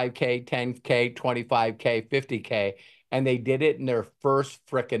 1K, 5K, 10K, 25K, 50K. And they did it in their first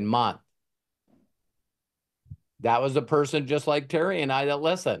frickin' month. That was a person just like Terry and I that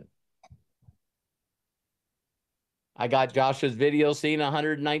listened. I got Josh's video seen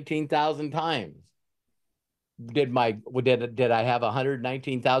 119,000 times. Did I have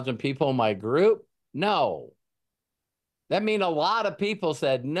 119,000 people in my group? No. That means a lot of people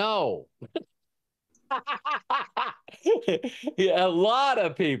said no. Yeah, a lot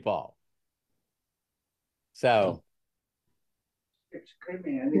of people. So you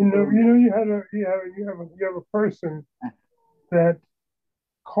have a person that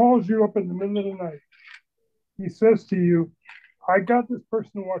calls you up in the middle of the night. He says to you, I got this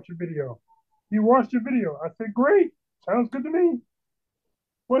person to watch a video. You watched your video. I said, great. Sounds good to me.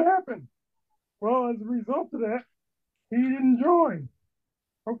 What happened? Well, as a result of that, he didn't join.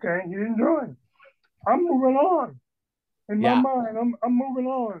 Okay, he didn't join. I'm moving on. In my mind, I'm moving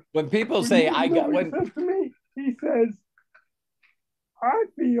on. When people say, he says to me, he says, I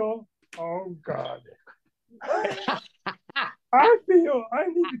feel, oh God. I feel I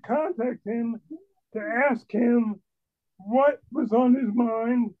need to contact him to ask him what was on his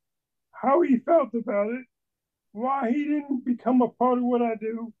mind, how he felt about it, why he didn't become a part of what I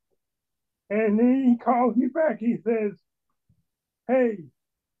do. And then he calls me back. He says, hey,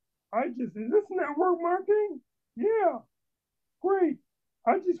 is this network marketing? Yeah, great.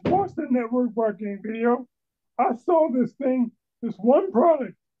 I just watched the network marketing video. I saw this one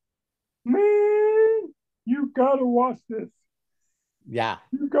product. Man, you gotta watch this. Yeah.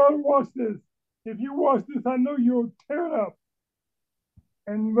 You gotta watch this. If you watch this, I know you'll tear it up.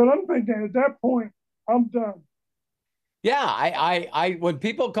 But I'm thinking at that point, I'm done. Yeah, I when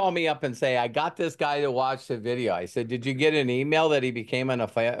people call me up and say, I got this guy to watch the video, I said, did you get an email that he became an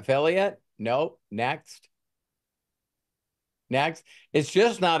affiliate? Nope. Next. It's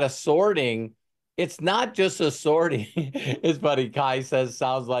just not a sorting. It's not just a sorting. His buddy Kai says,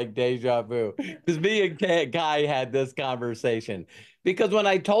 sounds like deja vu. Because me and Kai had this conversation. Because when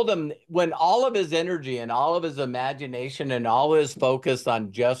I told him, when all of his energy and all of his imagination and all his focus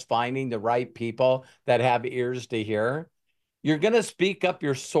on just finding the right people that have ears to hear, you're going to speak up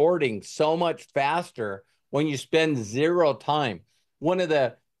your sorting so much faster when you spend zero time. One of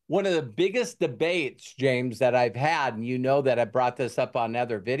the biggest debates, James, that I've had, and you know that I brought this up on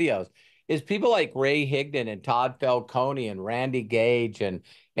other videos, is people like Ray Higdon and Todd Falcone and Randy Gage and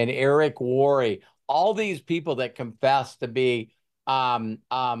Eric Worre, all these people that confess to be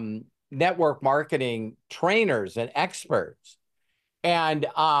network marketing trainers and experts. And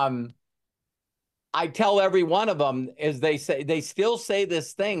I tell every one of them is they still say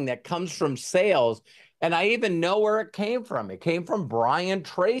this thing that comes from sales. And I even know where it came from. It came from Brian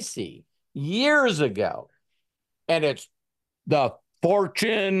Tracy years ago. And it's the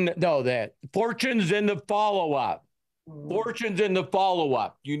fortune's in the follow-up. Fortune's in the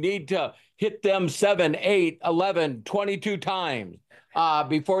follow-up. You need to hit them 7, 8, 11, 22 times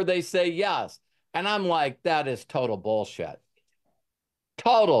before they say yes. And I'm like, that is total bullshit.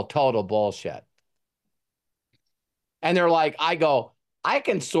 Total bullshit. And they're like, I go, I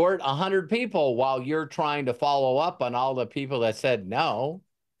can sort 100 people while you're trying to follow up on all the people that said no.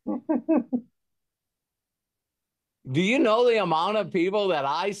 Do you know the amount of people that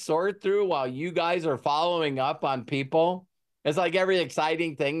I sort through while you guys are following up on people? It's like every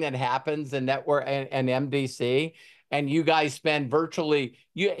exciting thing that happens in network and MDC, and you guys spend virtually,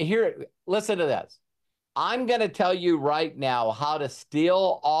 you here, listen to this. I'm going to tell you right now how to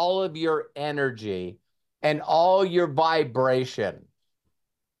steal all of your energy and all your vibration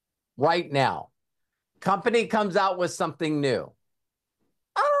right now. Company comes out with something new.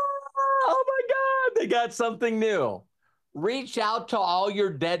 Oh my God, they got something new. Reach out to all your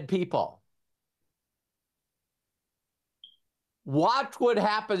dead people. Watch what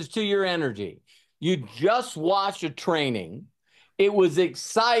happens to your energy. You just watched a training. It was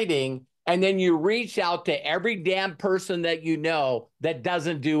exciting. And then you reach out to every damn person that you know that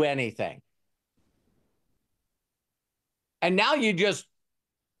doesn't do anything. And now you just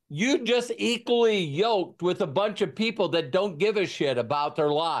equally yoked with a bunch of people that don't give a shit about their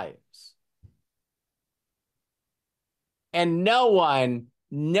lives. And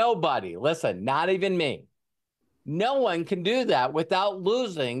nobody, listen, not even me, no one can do that without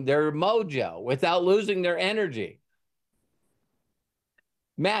losing their mojo, without losing their energy.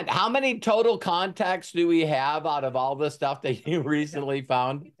 Matt, how many total contacts do we have out of all the stuff that you recently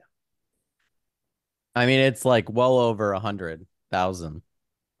found? I mean, it's like well over 100,000.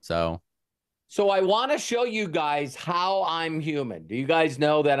 So I want to show you guys how I'm human. Do you guys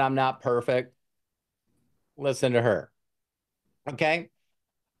know that I'm not perfect? Listen to her. Okay.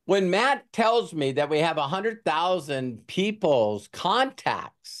 When Matt tells me that we have 100,000 people's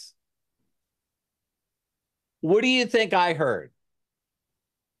contacts, what do you think I heard?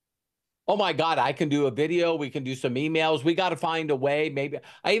 Oh my God, I can do a video. We can do some emails. We got to find a way. Maybe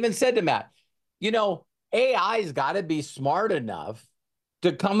I even said to Matt, you know, AI's got to be smart enough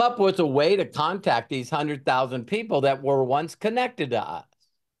to come up with a way to contact these 100,000 people that were once connected to us.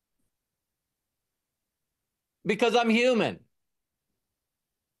 Because I'm human.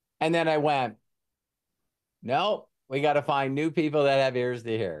 And then I went, no, we got to find new people that have ears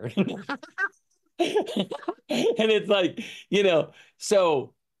to hear. And it's like,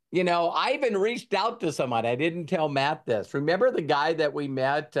 so, I even reached out to someone. I didn't tell Matt this. Remember the guy that we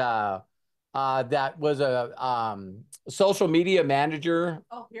met that was a social media manager?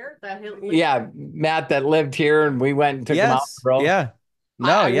 Oh, here? That Yeah, Matt that lived here, and we went and took him out yes, the road. yeah.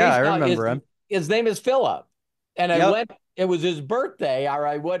 No, yeah, I reached out. remember him. His name is Philip. And I Yep. went, it was his birthday, or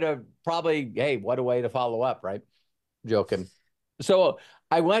I would have probably, hey, what a way to follow up, right? Joking. So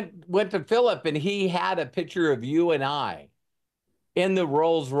I went to Philip, and he had a picture of you and I in the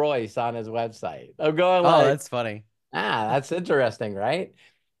Rolls Royce on his website. I'm going Oh, like, that's funny. that's interesting, right?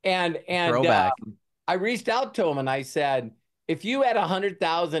 And Throwback. I reached out to him and I said, if you had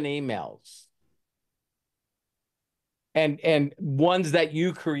 100,000 emails and ones that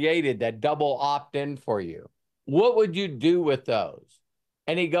you created that double opt in for you, what would you do with those?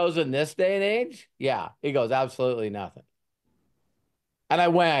 And he goes, in this day and age, yeah. He goes, absolutely nothing. And I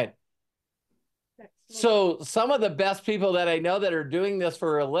went, so some of the best people that I know that are doing this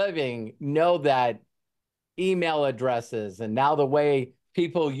for a living know that email addresses and now the way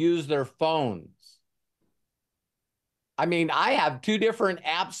people use their phones. I mean, I have 2 different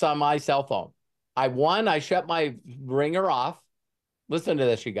apps on my cell phone. I shut my ringer off. Listen to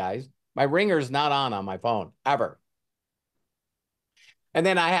this, you guys. My ringer's not on my phone, ever. And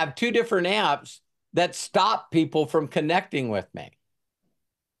then I have 2 different apps that stop people from connecting with me.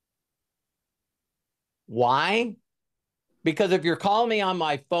 Why? Because if you're calling me on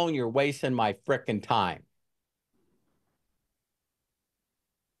my phone, you're wasting my frickin' time.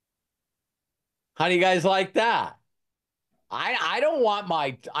 How do you guys like that? I don't want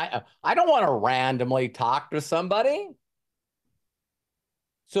I don't want to randomly talk to somebody.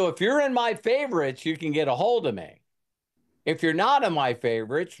 So if you're in my favorites, you can get a hold of me. If you're not in my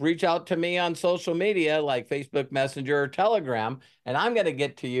favorites, reach out to me on social media like Facebook Messenger or Telegram, and I'm going to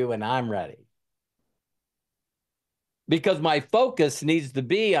get to you when I'm ready. Because my focus needs to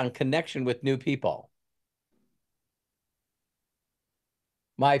be on connection with new people.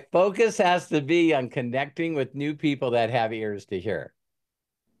 My focus has to be on connecting with new people that have ears to hear.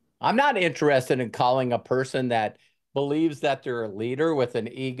 I'm not interested in calling a person that believes that they're a leader with an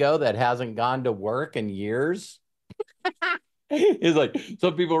ego that hasn't gone to work in years. It's like,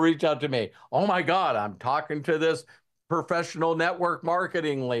 some people reach out to me. Oh my God, I'm talking to this professional network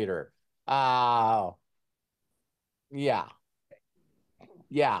marketing leader. Yeah.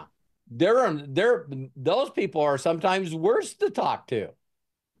 those people are sometimes worse to talk to.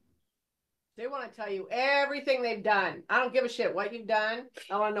 They want to tell you everything they've done. I don't give a shit what you've done.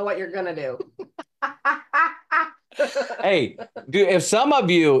 I want to know what you're gonna do. Hey, dude, if some of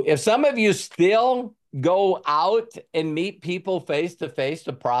you still go out and meet people face to face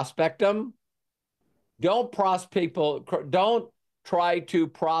to prospect them, don't try to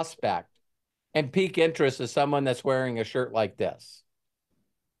prospect and pique interest of someone that's wearing a shirt like this.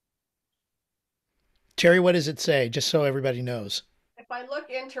 Terry, what does it say? Just so everybody knows. If I look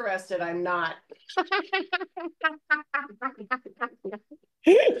interested, I'm not.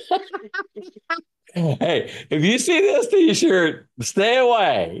 Hey, if you see this t-shirt, stay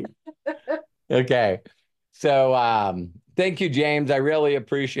away. Okay. So thank you, James. I really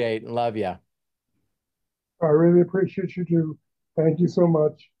appreciate and love you. I really appreciate you too. Thank you so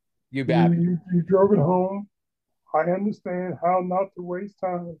much. You bet. You drove it home. I understand how not to waste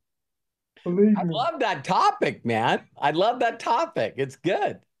time. Believe I me. love that topic, man. I love that topic. It's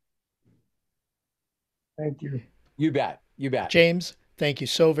good. Thank you. You bet. You bet. James, thank you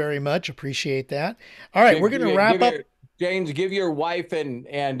so very much. Appreciate that. All right, we're going to wrap up. James, give your wife and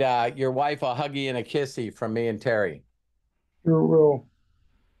your wife a huggy and a kissy from me and Terry. Sure will.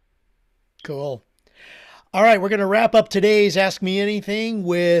 Cool. All right, we're going to wrap up today's Ask Me Anything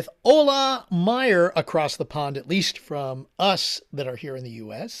with Ola Meyer across the pond, at least from us that are here in the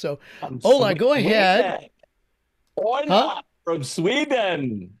U.S. So, Ola, go ahead. Ola from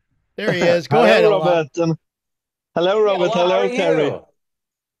Sweden. There he is. Go ahead, Ola. Hello, Robert. Hello, Terry. You?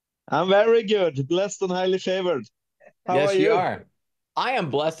 I'm very good, blessed and highly favored. How yes, are you? You are. I am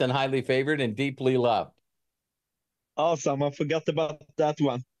blessed and highly favored and deeply loved. Awesome. I forgot about that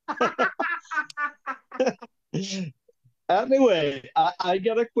one. Anyway, I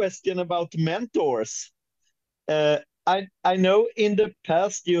got a question about mentors. I know in the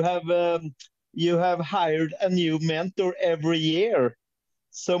past you have hired a new mentor every year.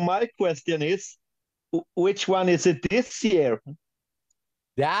 So my question is, which one is it this year?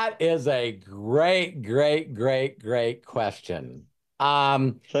 That is a great question.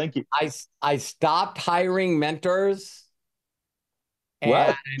 Thank you. I stopped hiring mentors.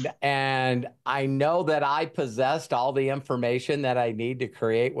 And I know that I possessed all the information that I need to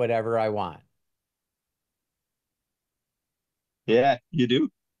create whatever I want. Yeah, you do.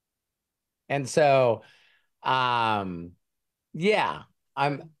 And so, yeah,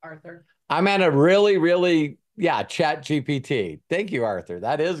 Arthur. I'm at a really, Chat GPT. Thank you, Arthur.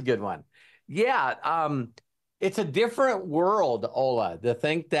 That is a good one. Yeah, it's a different world, Ola, to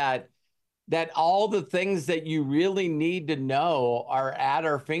think that all the things that you really need to know are at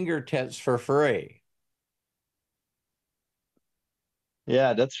our fingertips for free.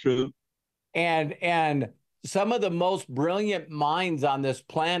 Yeah, that's true. And some of the most brilliant minds on this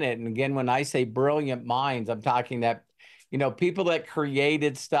planet, and again, when I say brilliant minds, I'm talking that, people that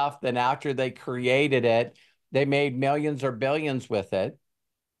created stuff, then after they created it, they made millions or billions with it.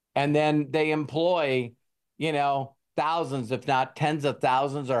 And then they employ, thousands, if not tens of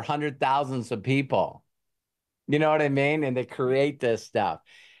thousands or 100,000s of people. You know what I mean? And they create this stuff.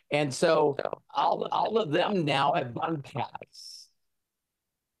 And so all of them now have done paths.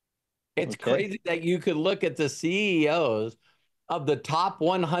 It's crazy that you could look at the CEOs of the top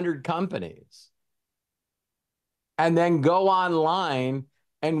 100 companies and then go online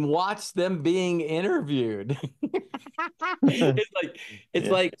and watch them being interviewed. It's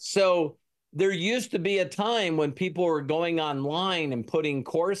like, so there used to be a time when people were going online and putting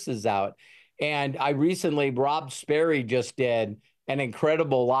courses out. And I recently, Rob Sperry just did an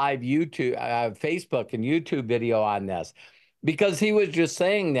incredible live YouTube, Facebook and YouTube video on this, because he was just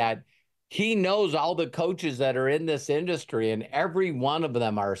saying that he knows all the coaches that are in this industry, and every one of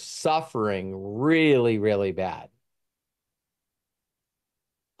them are suffering really, really bad.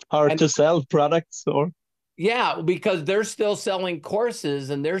 Hard to sell products, or? Yeah, because they're still selling courses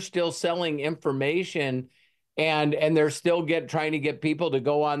and they're still selling information, and they're still trying to get people to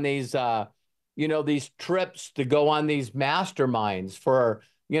go on these these trips, to go on these masterminds for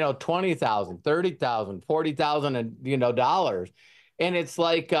 $20,000, $30,000, $40,000 and dollars. And it's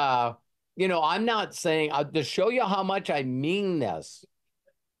like I'm not saying to show you how much I mean this.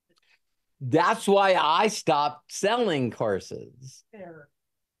 That's why I stopped selling courses.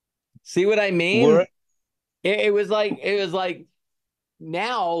 See what I mean? It was like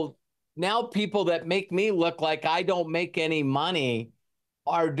now people that make me look like I don't make any money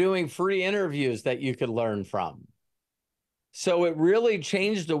are doing free interviews that you could learn from. So it really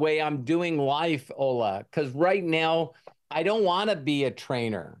changed the way I'm doing life, Ola, because right now I don't want to be a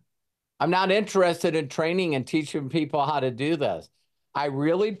trainer. I'm not interested in training and teaching people how to do this. I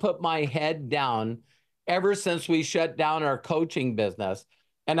really put my head down ever since we shut down our coaching business,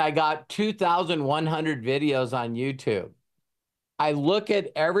 and I got 2,100 videos on YouTube. I look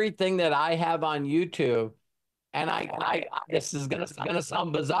at everything that I have on YouTube, and I this is gonna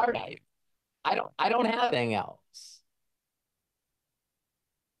sound bizarre. I don't have anything else.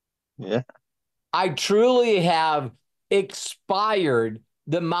 Yeah. I truly have expired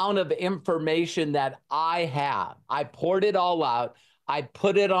the amount of information that I have. I poured it all out. I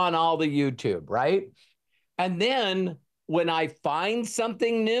put it on all the YouTube, right? And then when I find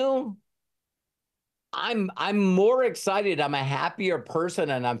something new, I'm more excited. I'm a happier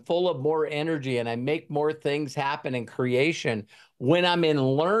person, and I'm full of more energy, and I make more things happen in creation when I'm in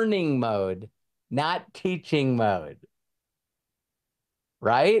learning mode, not teaching mode.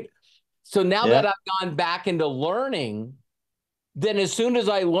 Right? So now Yeah. that I've gone back into learning, then as soon as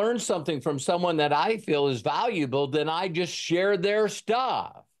I learn something from someone that I feel is valuable, then I just share their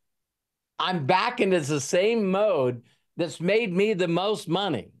stuff. I'm back into the same mode that's made me the most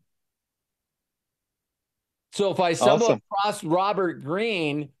money. So if I stumble Awesome. across Robert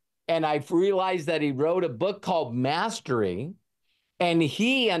Greene and I realize that he wrote a book called Mastery, and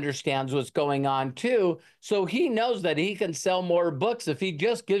he understands what's going on too, so he knows that he can sell more books if he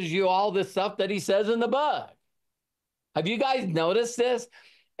just gives you all the stuff that he says in the book. Have you guys noticed this?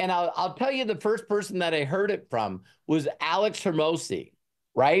 And I'll tell you, the first person that I heard it from was Alex Hermosi,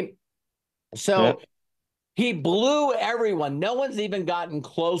 right? So Yeah. he blew everyone. No one's even gotten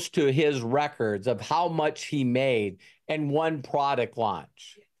close to his records of how much he made in one product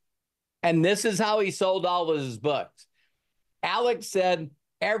launch. And this is how he sold all of his books. Alex said,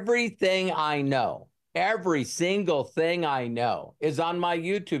 everything I know, every single thing I know is on my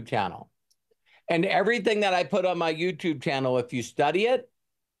YouTube channel. And everything that I put on my YouTube channel, if you study it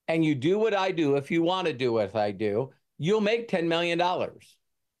and you do what I do, if you want to do what I do, you'll make $10 million.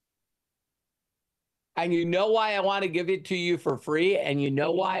 And you know why I want to give it to you for free? And you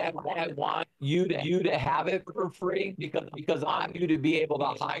know why I want you to have it for free? Because I want you to be able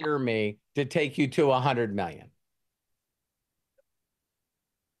to hire me to take you to 100 million.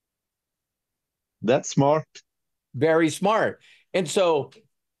 That's smart. Very smart. And so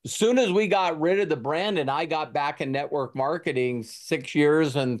as soon as we got rid of the brand and I got back in network marketing 6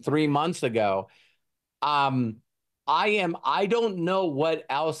 years and 3 months ago, I don't know what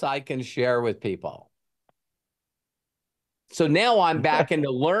else I can share with people. So now I'm back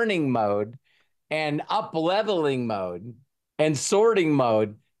into learning mode and up leveling mode and sorting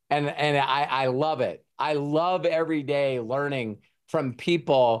mode. And I love it. I love every day learning from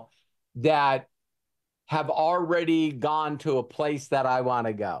people that have already gone to a place that I want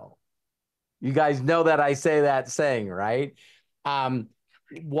to go. You guys know that I say that saying, right?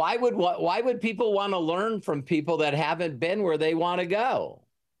 Why would people want to learn from people that haven't been where they want to go?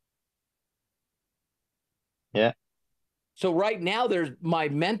 Yeah. So right now, my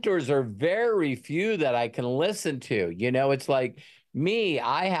mentors are very few that I can listen to. You know, it's like me,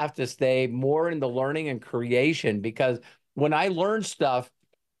 I have to stay more in the learning and creation, because when I learn stuff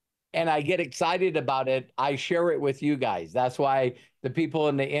and I get excited about it, I share it with you guys. That's why the people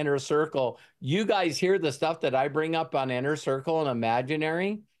in the inner circle, you guys hear the stuff that I bring up on inner circle and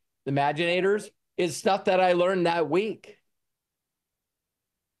imaginators is stuff that I learned that week.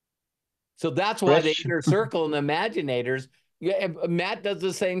 So that's why the Fresh. inner circle and the imaginators, yeah, Matt does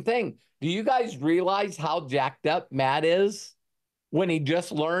the same thing. Do you guys realize how jacked up Matt is when he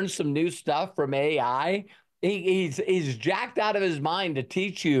just learned some new stuff from AI? He's jacked out of his mind to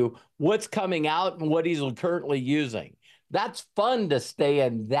teach you what's coming out and what he's currently using. That's fun to stay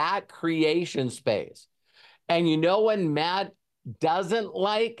in that creation space. And you know when Matt doesn't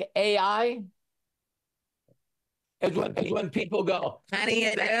like AI? Is when people go, honey,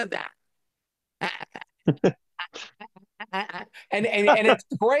 it is that. And it's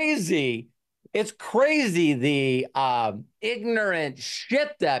crazy. It's crazy the ignorant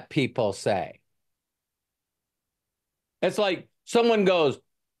shit that people say. It's like someone goes,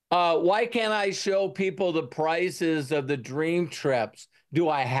 why can't I show people the prices of the dream trips? Do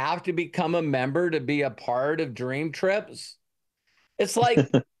I have to become a member to be a part of dream trips? It's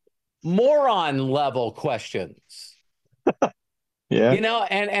like moron level questions. Yeah. You know,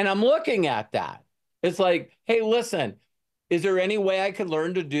 and I'm looking at that. It's like, hey, listen, is there any way I could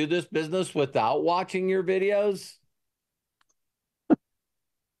learn to do this business without watching your videos?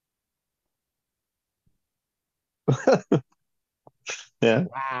 Yeah.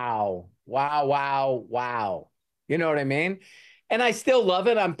 Wow. Wow, wow, wow. You know what I mean? And I still love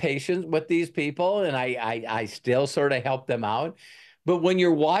it. I'm patient with these people, and I still sort of help them out. But when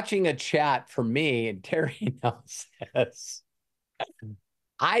you're watching a chat for me, and Terry knows this,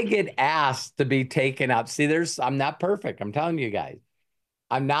 I get asked to be taken out. See, I'm not perfect. I'm telling you guys,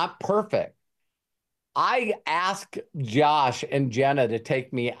 I'm not perfect. I ask Josh and Jenna to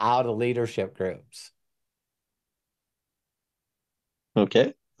take me out of leadership groups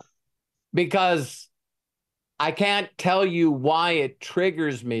Okay. because I can't tell you why it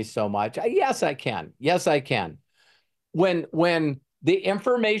triggers me so much. Yes, I can. Yes, I can. When the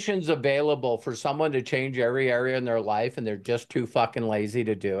information's available for someone to change every area in their life and they're just too fucking lazy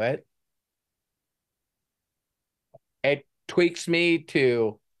to do it, it tweaks me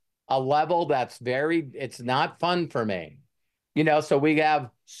to a level that's it's not fun for me. So we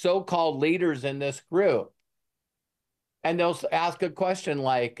have so-called leaders in this group, and they'll ask a question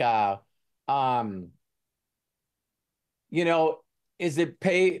like, um, is it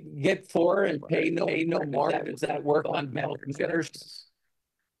get for and pay no more? Does that work on male considerers?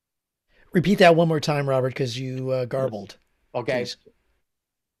 Repeat that one more time, Robert, because you garbled. Okay. Please.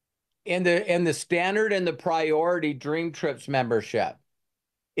 In the standard and the priority Dream Trips membership,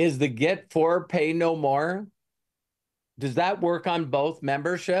 is the get for pay no more? Does that work on both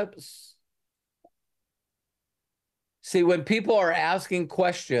memberships? See, when people are asking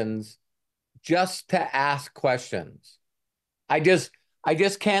questions just to ask questions, I just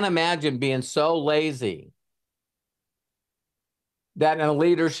can't imagine being so lazy that in a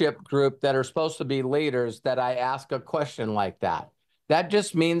leadership group that are supposed to be leaders that I ask a question like that. That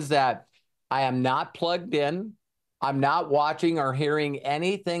just means that I am not plugged in. I'm not watching or hearing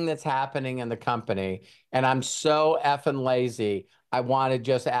anything that's happening in the company. And I'm so effing lazy. I want to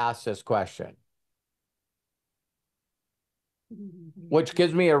just ask this question, which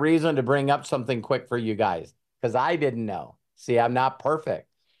gives me a reason to bring up something quick for you guys, because I didn't know. See, I'm not perfect.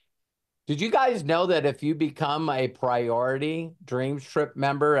 Did you guys know that if you become a priority Dreams Trip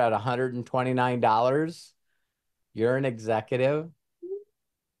member at $129, you're an executive?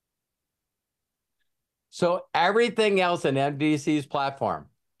 So everything else in MDC's platform,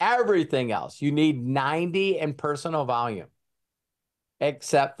 everything else, you need 90 in personal volume,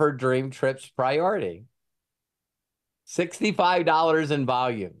 except for Dream Trips Priority. $65 in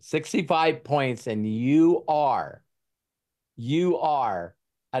volume, 65 points, and you are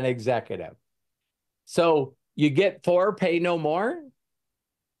an executive. So you get for, pay no more.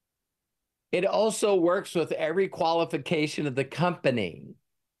 It also works with every qualification of the company.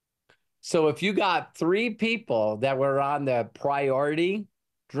 So if you got 3 people that were on the priority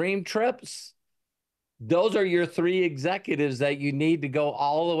Dream Trips, those are your 3 executives that you need to go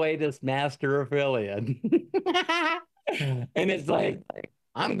all the way to master affiliate. And it's like,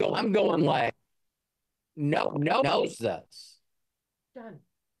 I'm going like, no knows this. Done.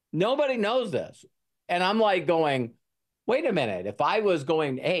 Nobody knows this. And I'm like going, wait a minute. If I was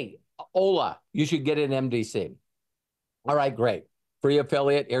going, hey, Ola, you should get an MDC. All right, great. Free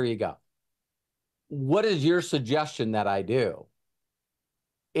affiliate, here you go. What is your suggestion that I do?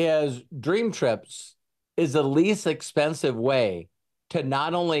 Is Dream Trips is the least expensive way to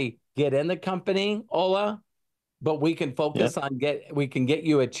not only get in the company, Ola, but we can focus on we can get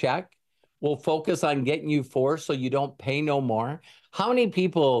you a check. We'll focus on getting you for so you don't pay no more. How many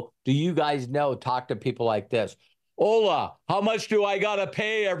people do you guys know talk to people like this? Ola, how much do I got to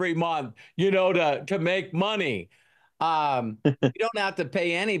pay every month, to make money? You don't have to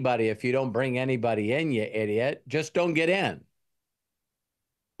pay anybody if you don't bring anybody in, you idiot. Just don't get in.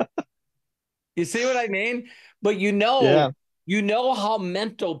 You see what I mean? But you know how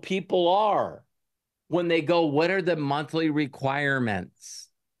mental people are when they go, what are the monthly requirements?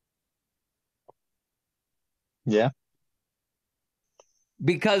 Yeah.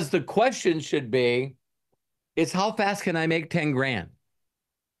 Because the question should be, is how fast can I make 10 grand?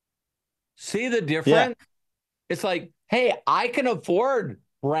 See the difference? Yeah. It's like, hey, I can afford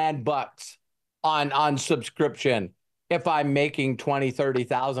brand bucks on subscription if I'm making 20,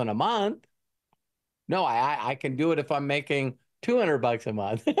 30,000 a month. No, I can do it if I'm making 200 bucks a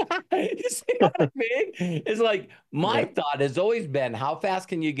month. You see what I mean? It's like, my thought has always been, how fast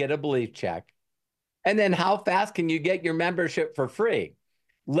can you get a belief check? And then how fast can you get your membership for free?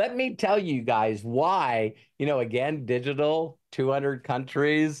 Let me tell you guys why, again, digital, 200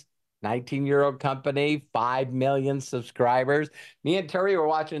 countries, 19-year-old company, 5 million subscribers. Me and Terry were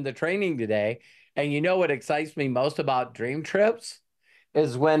watching the training today. And you know what excites me most about Dream Trips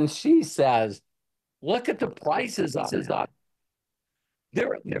is when she says, look at the prices on it.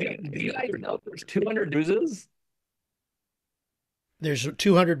 Do you guys know there's 200 cruises? There's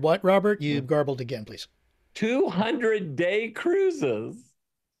 200 what, Robert? You garbled again, please. 200-day cruises.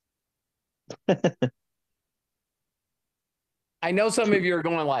 I know some of you are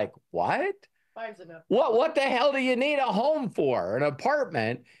going like, what? Five's enough. What the hell do you need a home for, an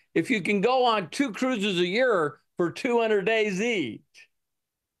apartment, if you can go on 2 cruises a year for 200 days each?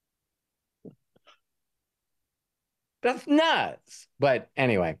 That's nuts. But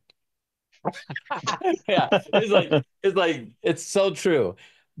anyway, yeah, it's so true.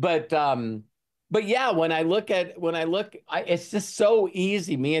 But yeah, when I look, it's just so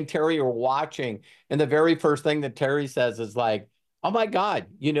easy. Me and Terry are watching, and the very first thing that Terry says is like, "Oh my God,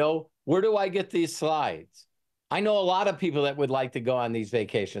 where do I get these slides?" I know a lot of people that would like to go on these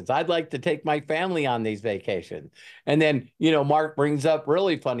vacations. I'd like to take my family on these vacations. And then, Mark brings up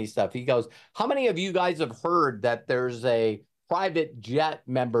really funny stuff. He goes, "How many of you guys have heard that there's a private jet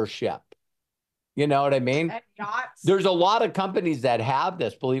membership?" You know what I mean? And yachts. There's a lot of companies that have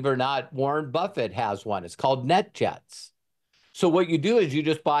this. Believe it or not, Warren Buffett has one. It's called NetJets. So what you do is you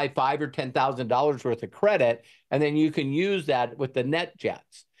just buy $5,000 or $10,000 worth of credit, and then you can use that with the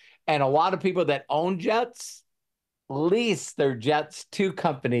NetJets. And a lot of people that own jets lease their jets to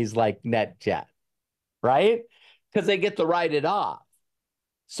companies like NetJet, right? Because they get to write it off.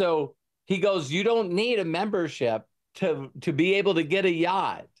 So he goes, you don't need a membership to be able to get a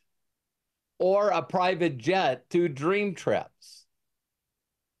yacht or a private jet to dream trips.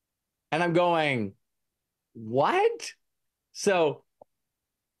 And I'm going, what? So,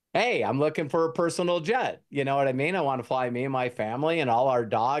 hey, I'm looking for a personal jet. You know what I mean? I want to fly me and my family and all our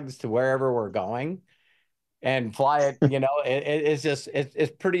dogs to wherever we're going and fly it.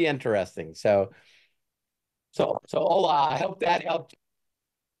 It's pretty interesting. So Ola, I hope that helped.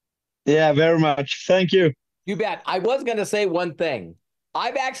 Yeah, very much. Thank you. You bet. I was going to say one thing.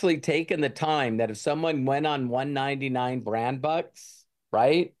 I've actually taken the time that if someone went on 199 brand bucks,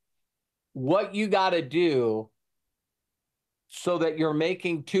 right? What you got to do so that you're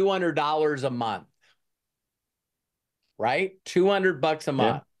making $200 a month, right? $200 a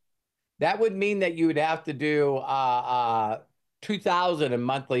month. That would mean that you would have to do 2,000 in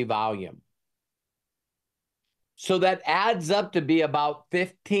monthly volume. So that adds up to be about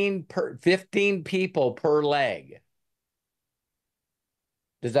 15 people per leg.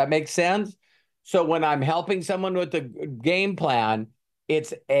 Does that make sense? So when I'm helping someone with the game plan,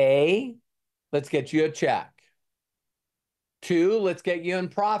 it's A, let's get you a check. 2, let's get you in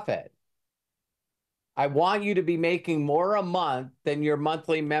profit. I want you to be making more a month than your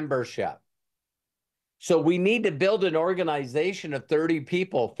monthly membership. So we need to build an organization of 30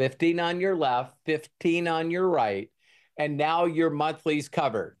 people, 15 on your left, 15 on your right, and now your monthly's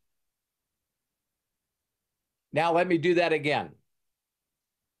covered. Now let me do that again.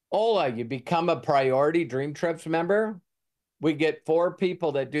 Ola, you become a Priority Dream Trips member. We get 4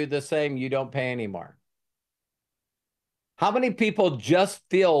 people that do the same. You don't pay anymore. How many people just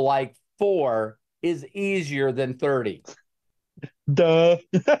feel like 4 is easier than 30? Duh.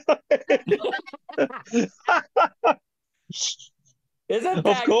 Isn't that?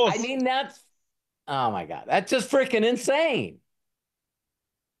 Of course. I mean, oh my God, that's just freaking insane.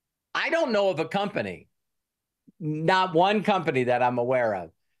 I don't know of a company, not one company that I'm aware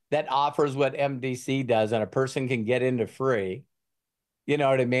of, that offers what MDC does and a person can get into free, you know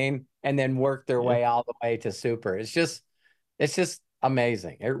what I mean? And then work their way all the way to super. It's just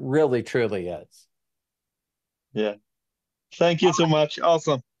amazing. It really, truly is. Yeah. Thank you so much.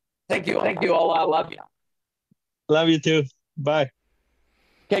 Awesome. Thank you. Thank you all. I love you. Love you too. Bye.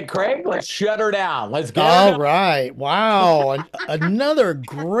 Okay, Craig, let's shut her down. Let's get her All done. right. Wow. Another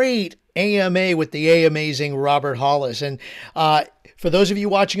great AMA with the amazing Robert Hollis. And for those of you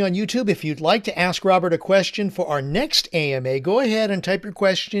watching on YouTube, if you'd like to ask Robert a question for our next AMA, go ahead and type your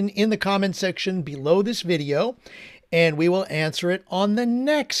question in the comment section below this video, and we will answer it on the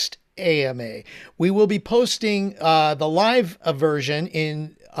next AMA. We will be posting the live version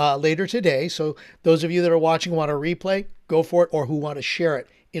in later today. So those of you that are watching want to replay, go for it, or who want to share it.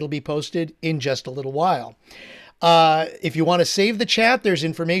 It'll be posted in just a little while. If you want to save the chat, there's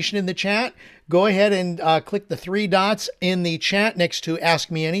information in the chat. Go ahead and click the 3 dots in the chat next to Ask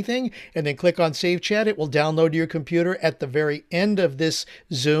Me Anything, and then click on Save Chat. It will download to your computer at the very end of this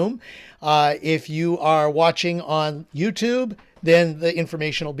Zoom. If you are watching on YouTube, then the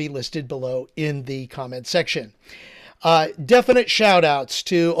information will be listed below in the comment section. Definite shout outs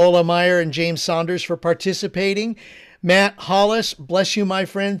to Ola Meyer and James Saunders for participating. Matt Hollis, bless you, my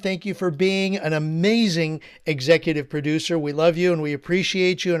friend. Thank you for being an amazing executive producer. We love you and we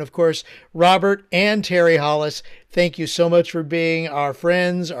appreciate you. And of course, Robert and Terry Hollis, thank you so much for being our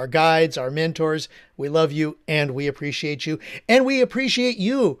friends, our guides, our mentors. We love you and we appreciate you. And we appreciate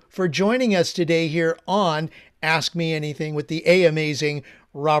you for joining us today here on Ask Me Anything with the amazing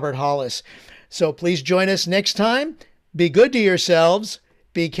Robert Hollis. So please join us next time. Be good to yourselves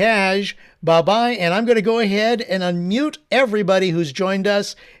be cash. Bye-bye. And I'm going to go ahead and unmute everybody who's joined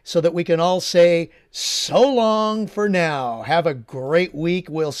us so that we can all say so long for now. Have a great week.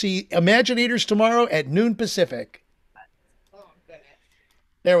 We'll see Imaginators tomorrow at noon Pacific.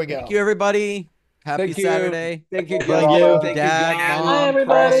 There we go. Thank you, everybody. Happy Thank you. Saturday. Thank you, Thank Justin. you. Thank Dad, you, John. Mom, Hi,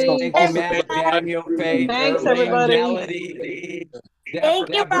 everybody. Thank you, Matt, Daniel, Faith, Thanks, Erling, everybody. Melody. Thank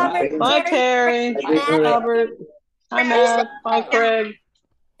you, Robert. Bye, Terry. Matt. Robert. Hi, Matt. Bye, Craig.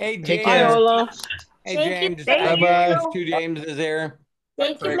 Hey, Take James. Bye, care. Ola. Hey, Thank you. James. Thank Bye-bye. Two Jameses here.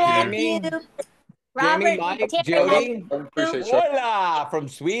 Thank you, Jamie. Matthew. Jamie, Robert, Mike, Terry, Jody. appreciate Voila, from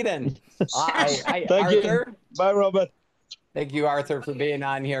Sweden. Thank Arthur. you. Bye, Robert. Thank you, Arthur, for being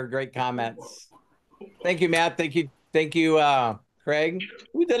on here. Great comments. Thank you, Matt. Thank you, Craig.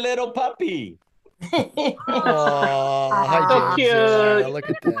 Who's the little puppy? Oh, hi, So James. cute. Yeah, look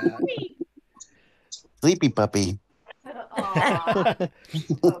at that. Sleepy puppy.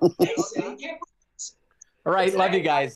 All right, love you guys.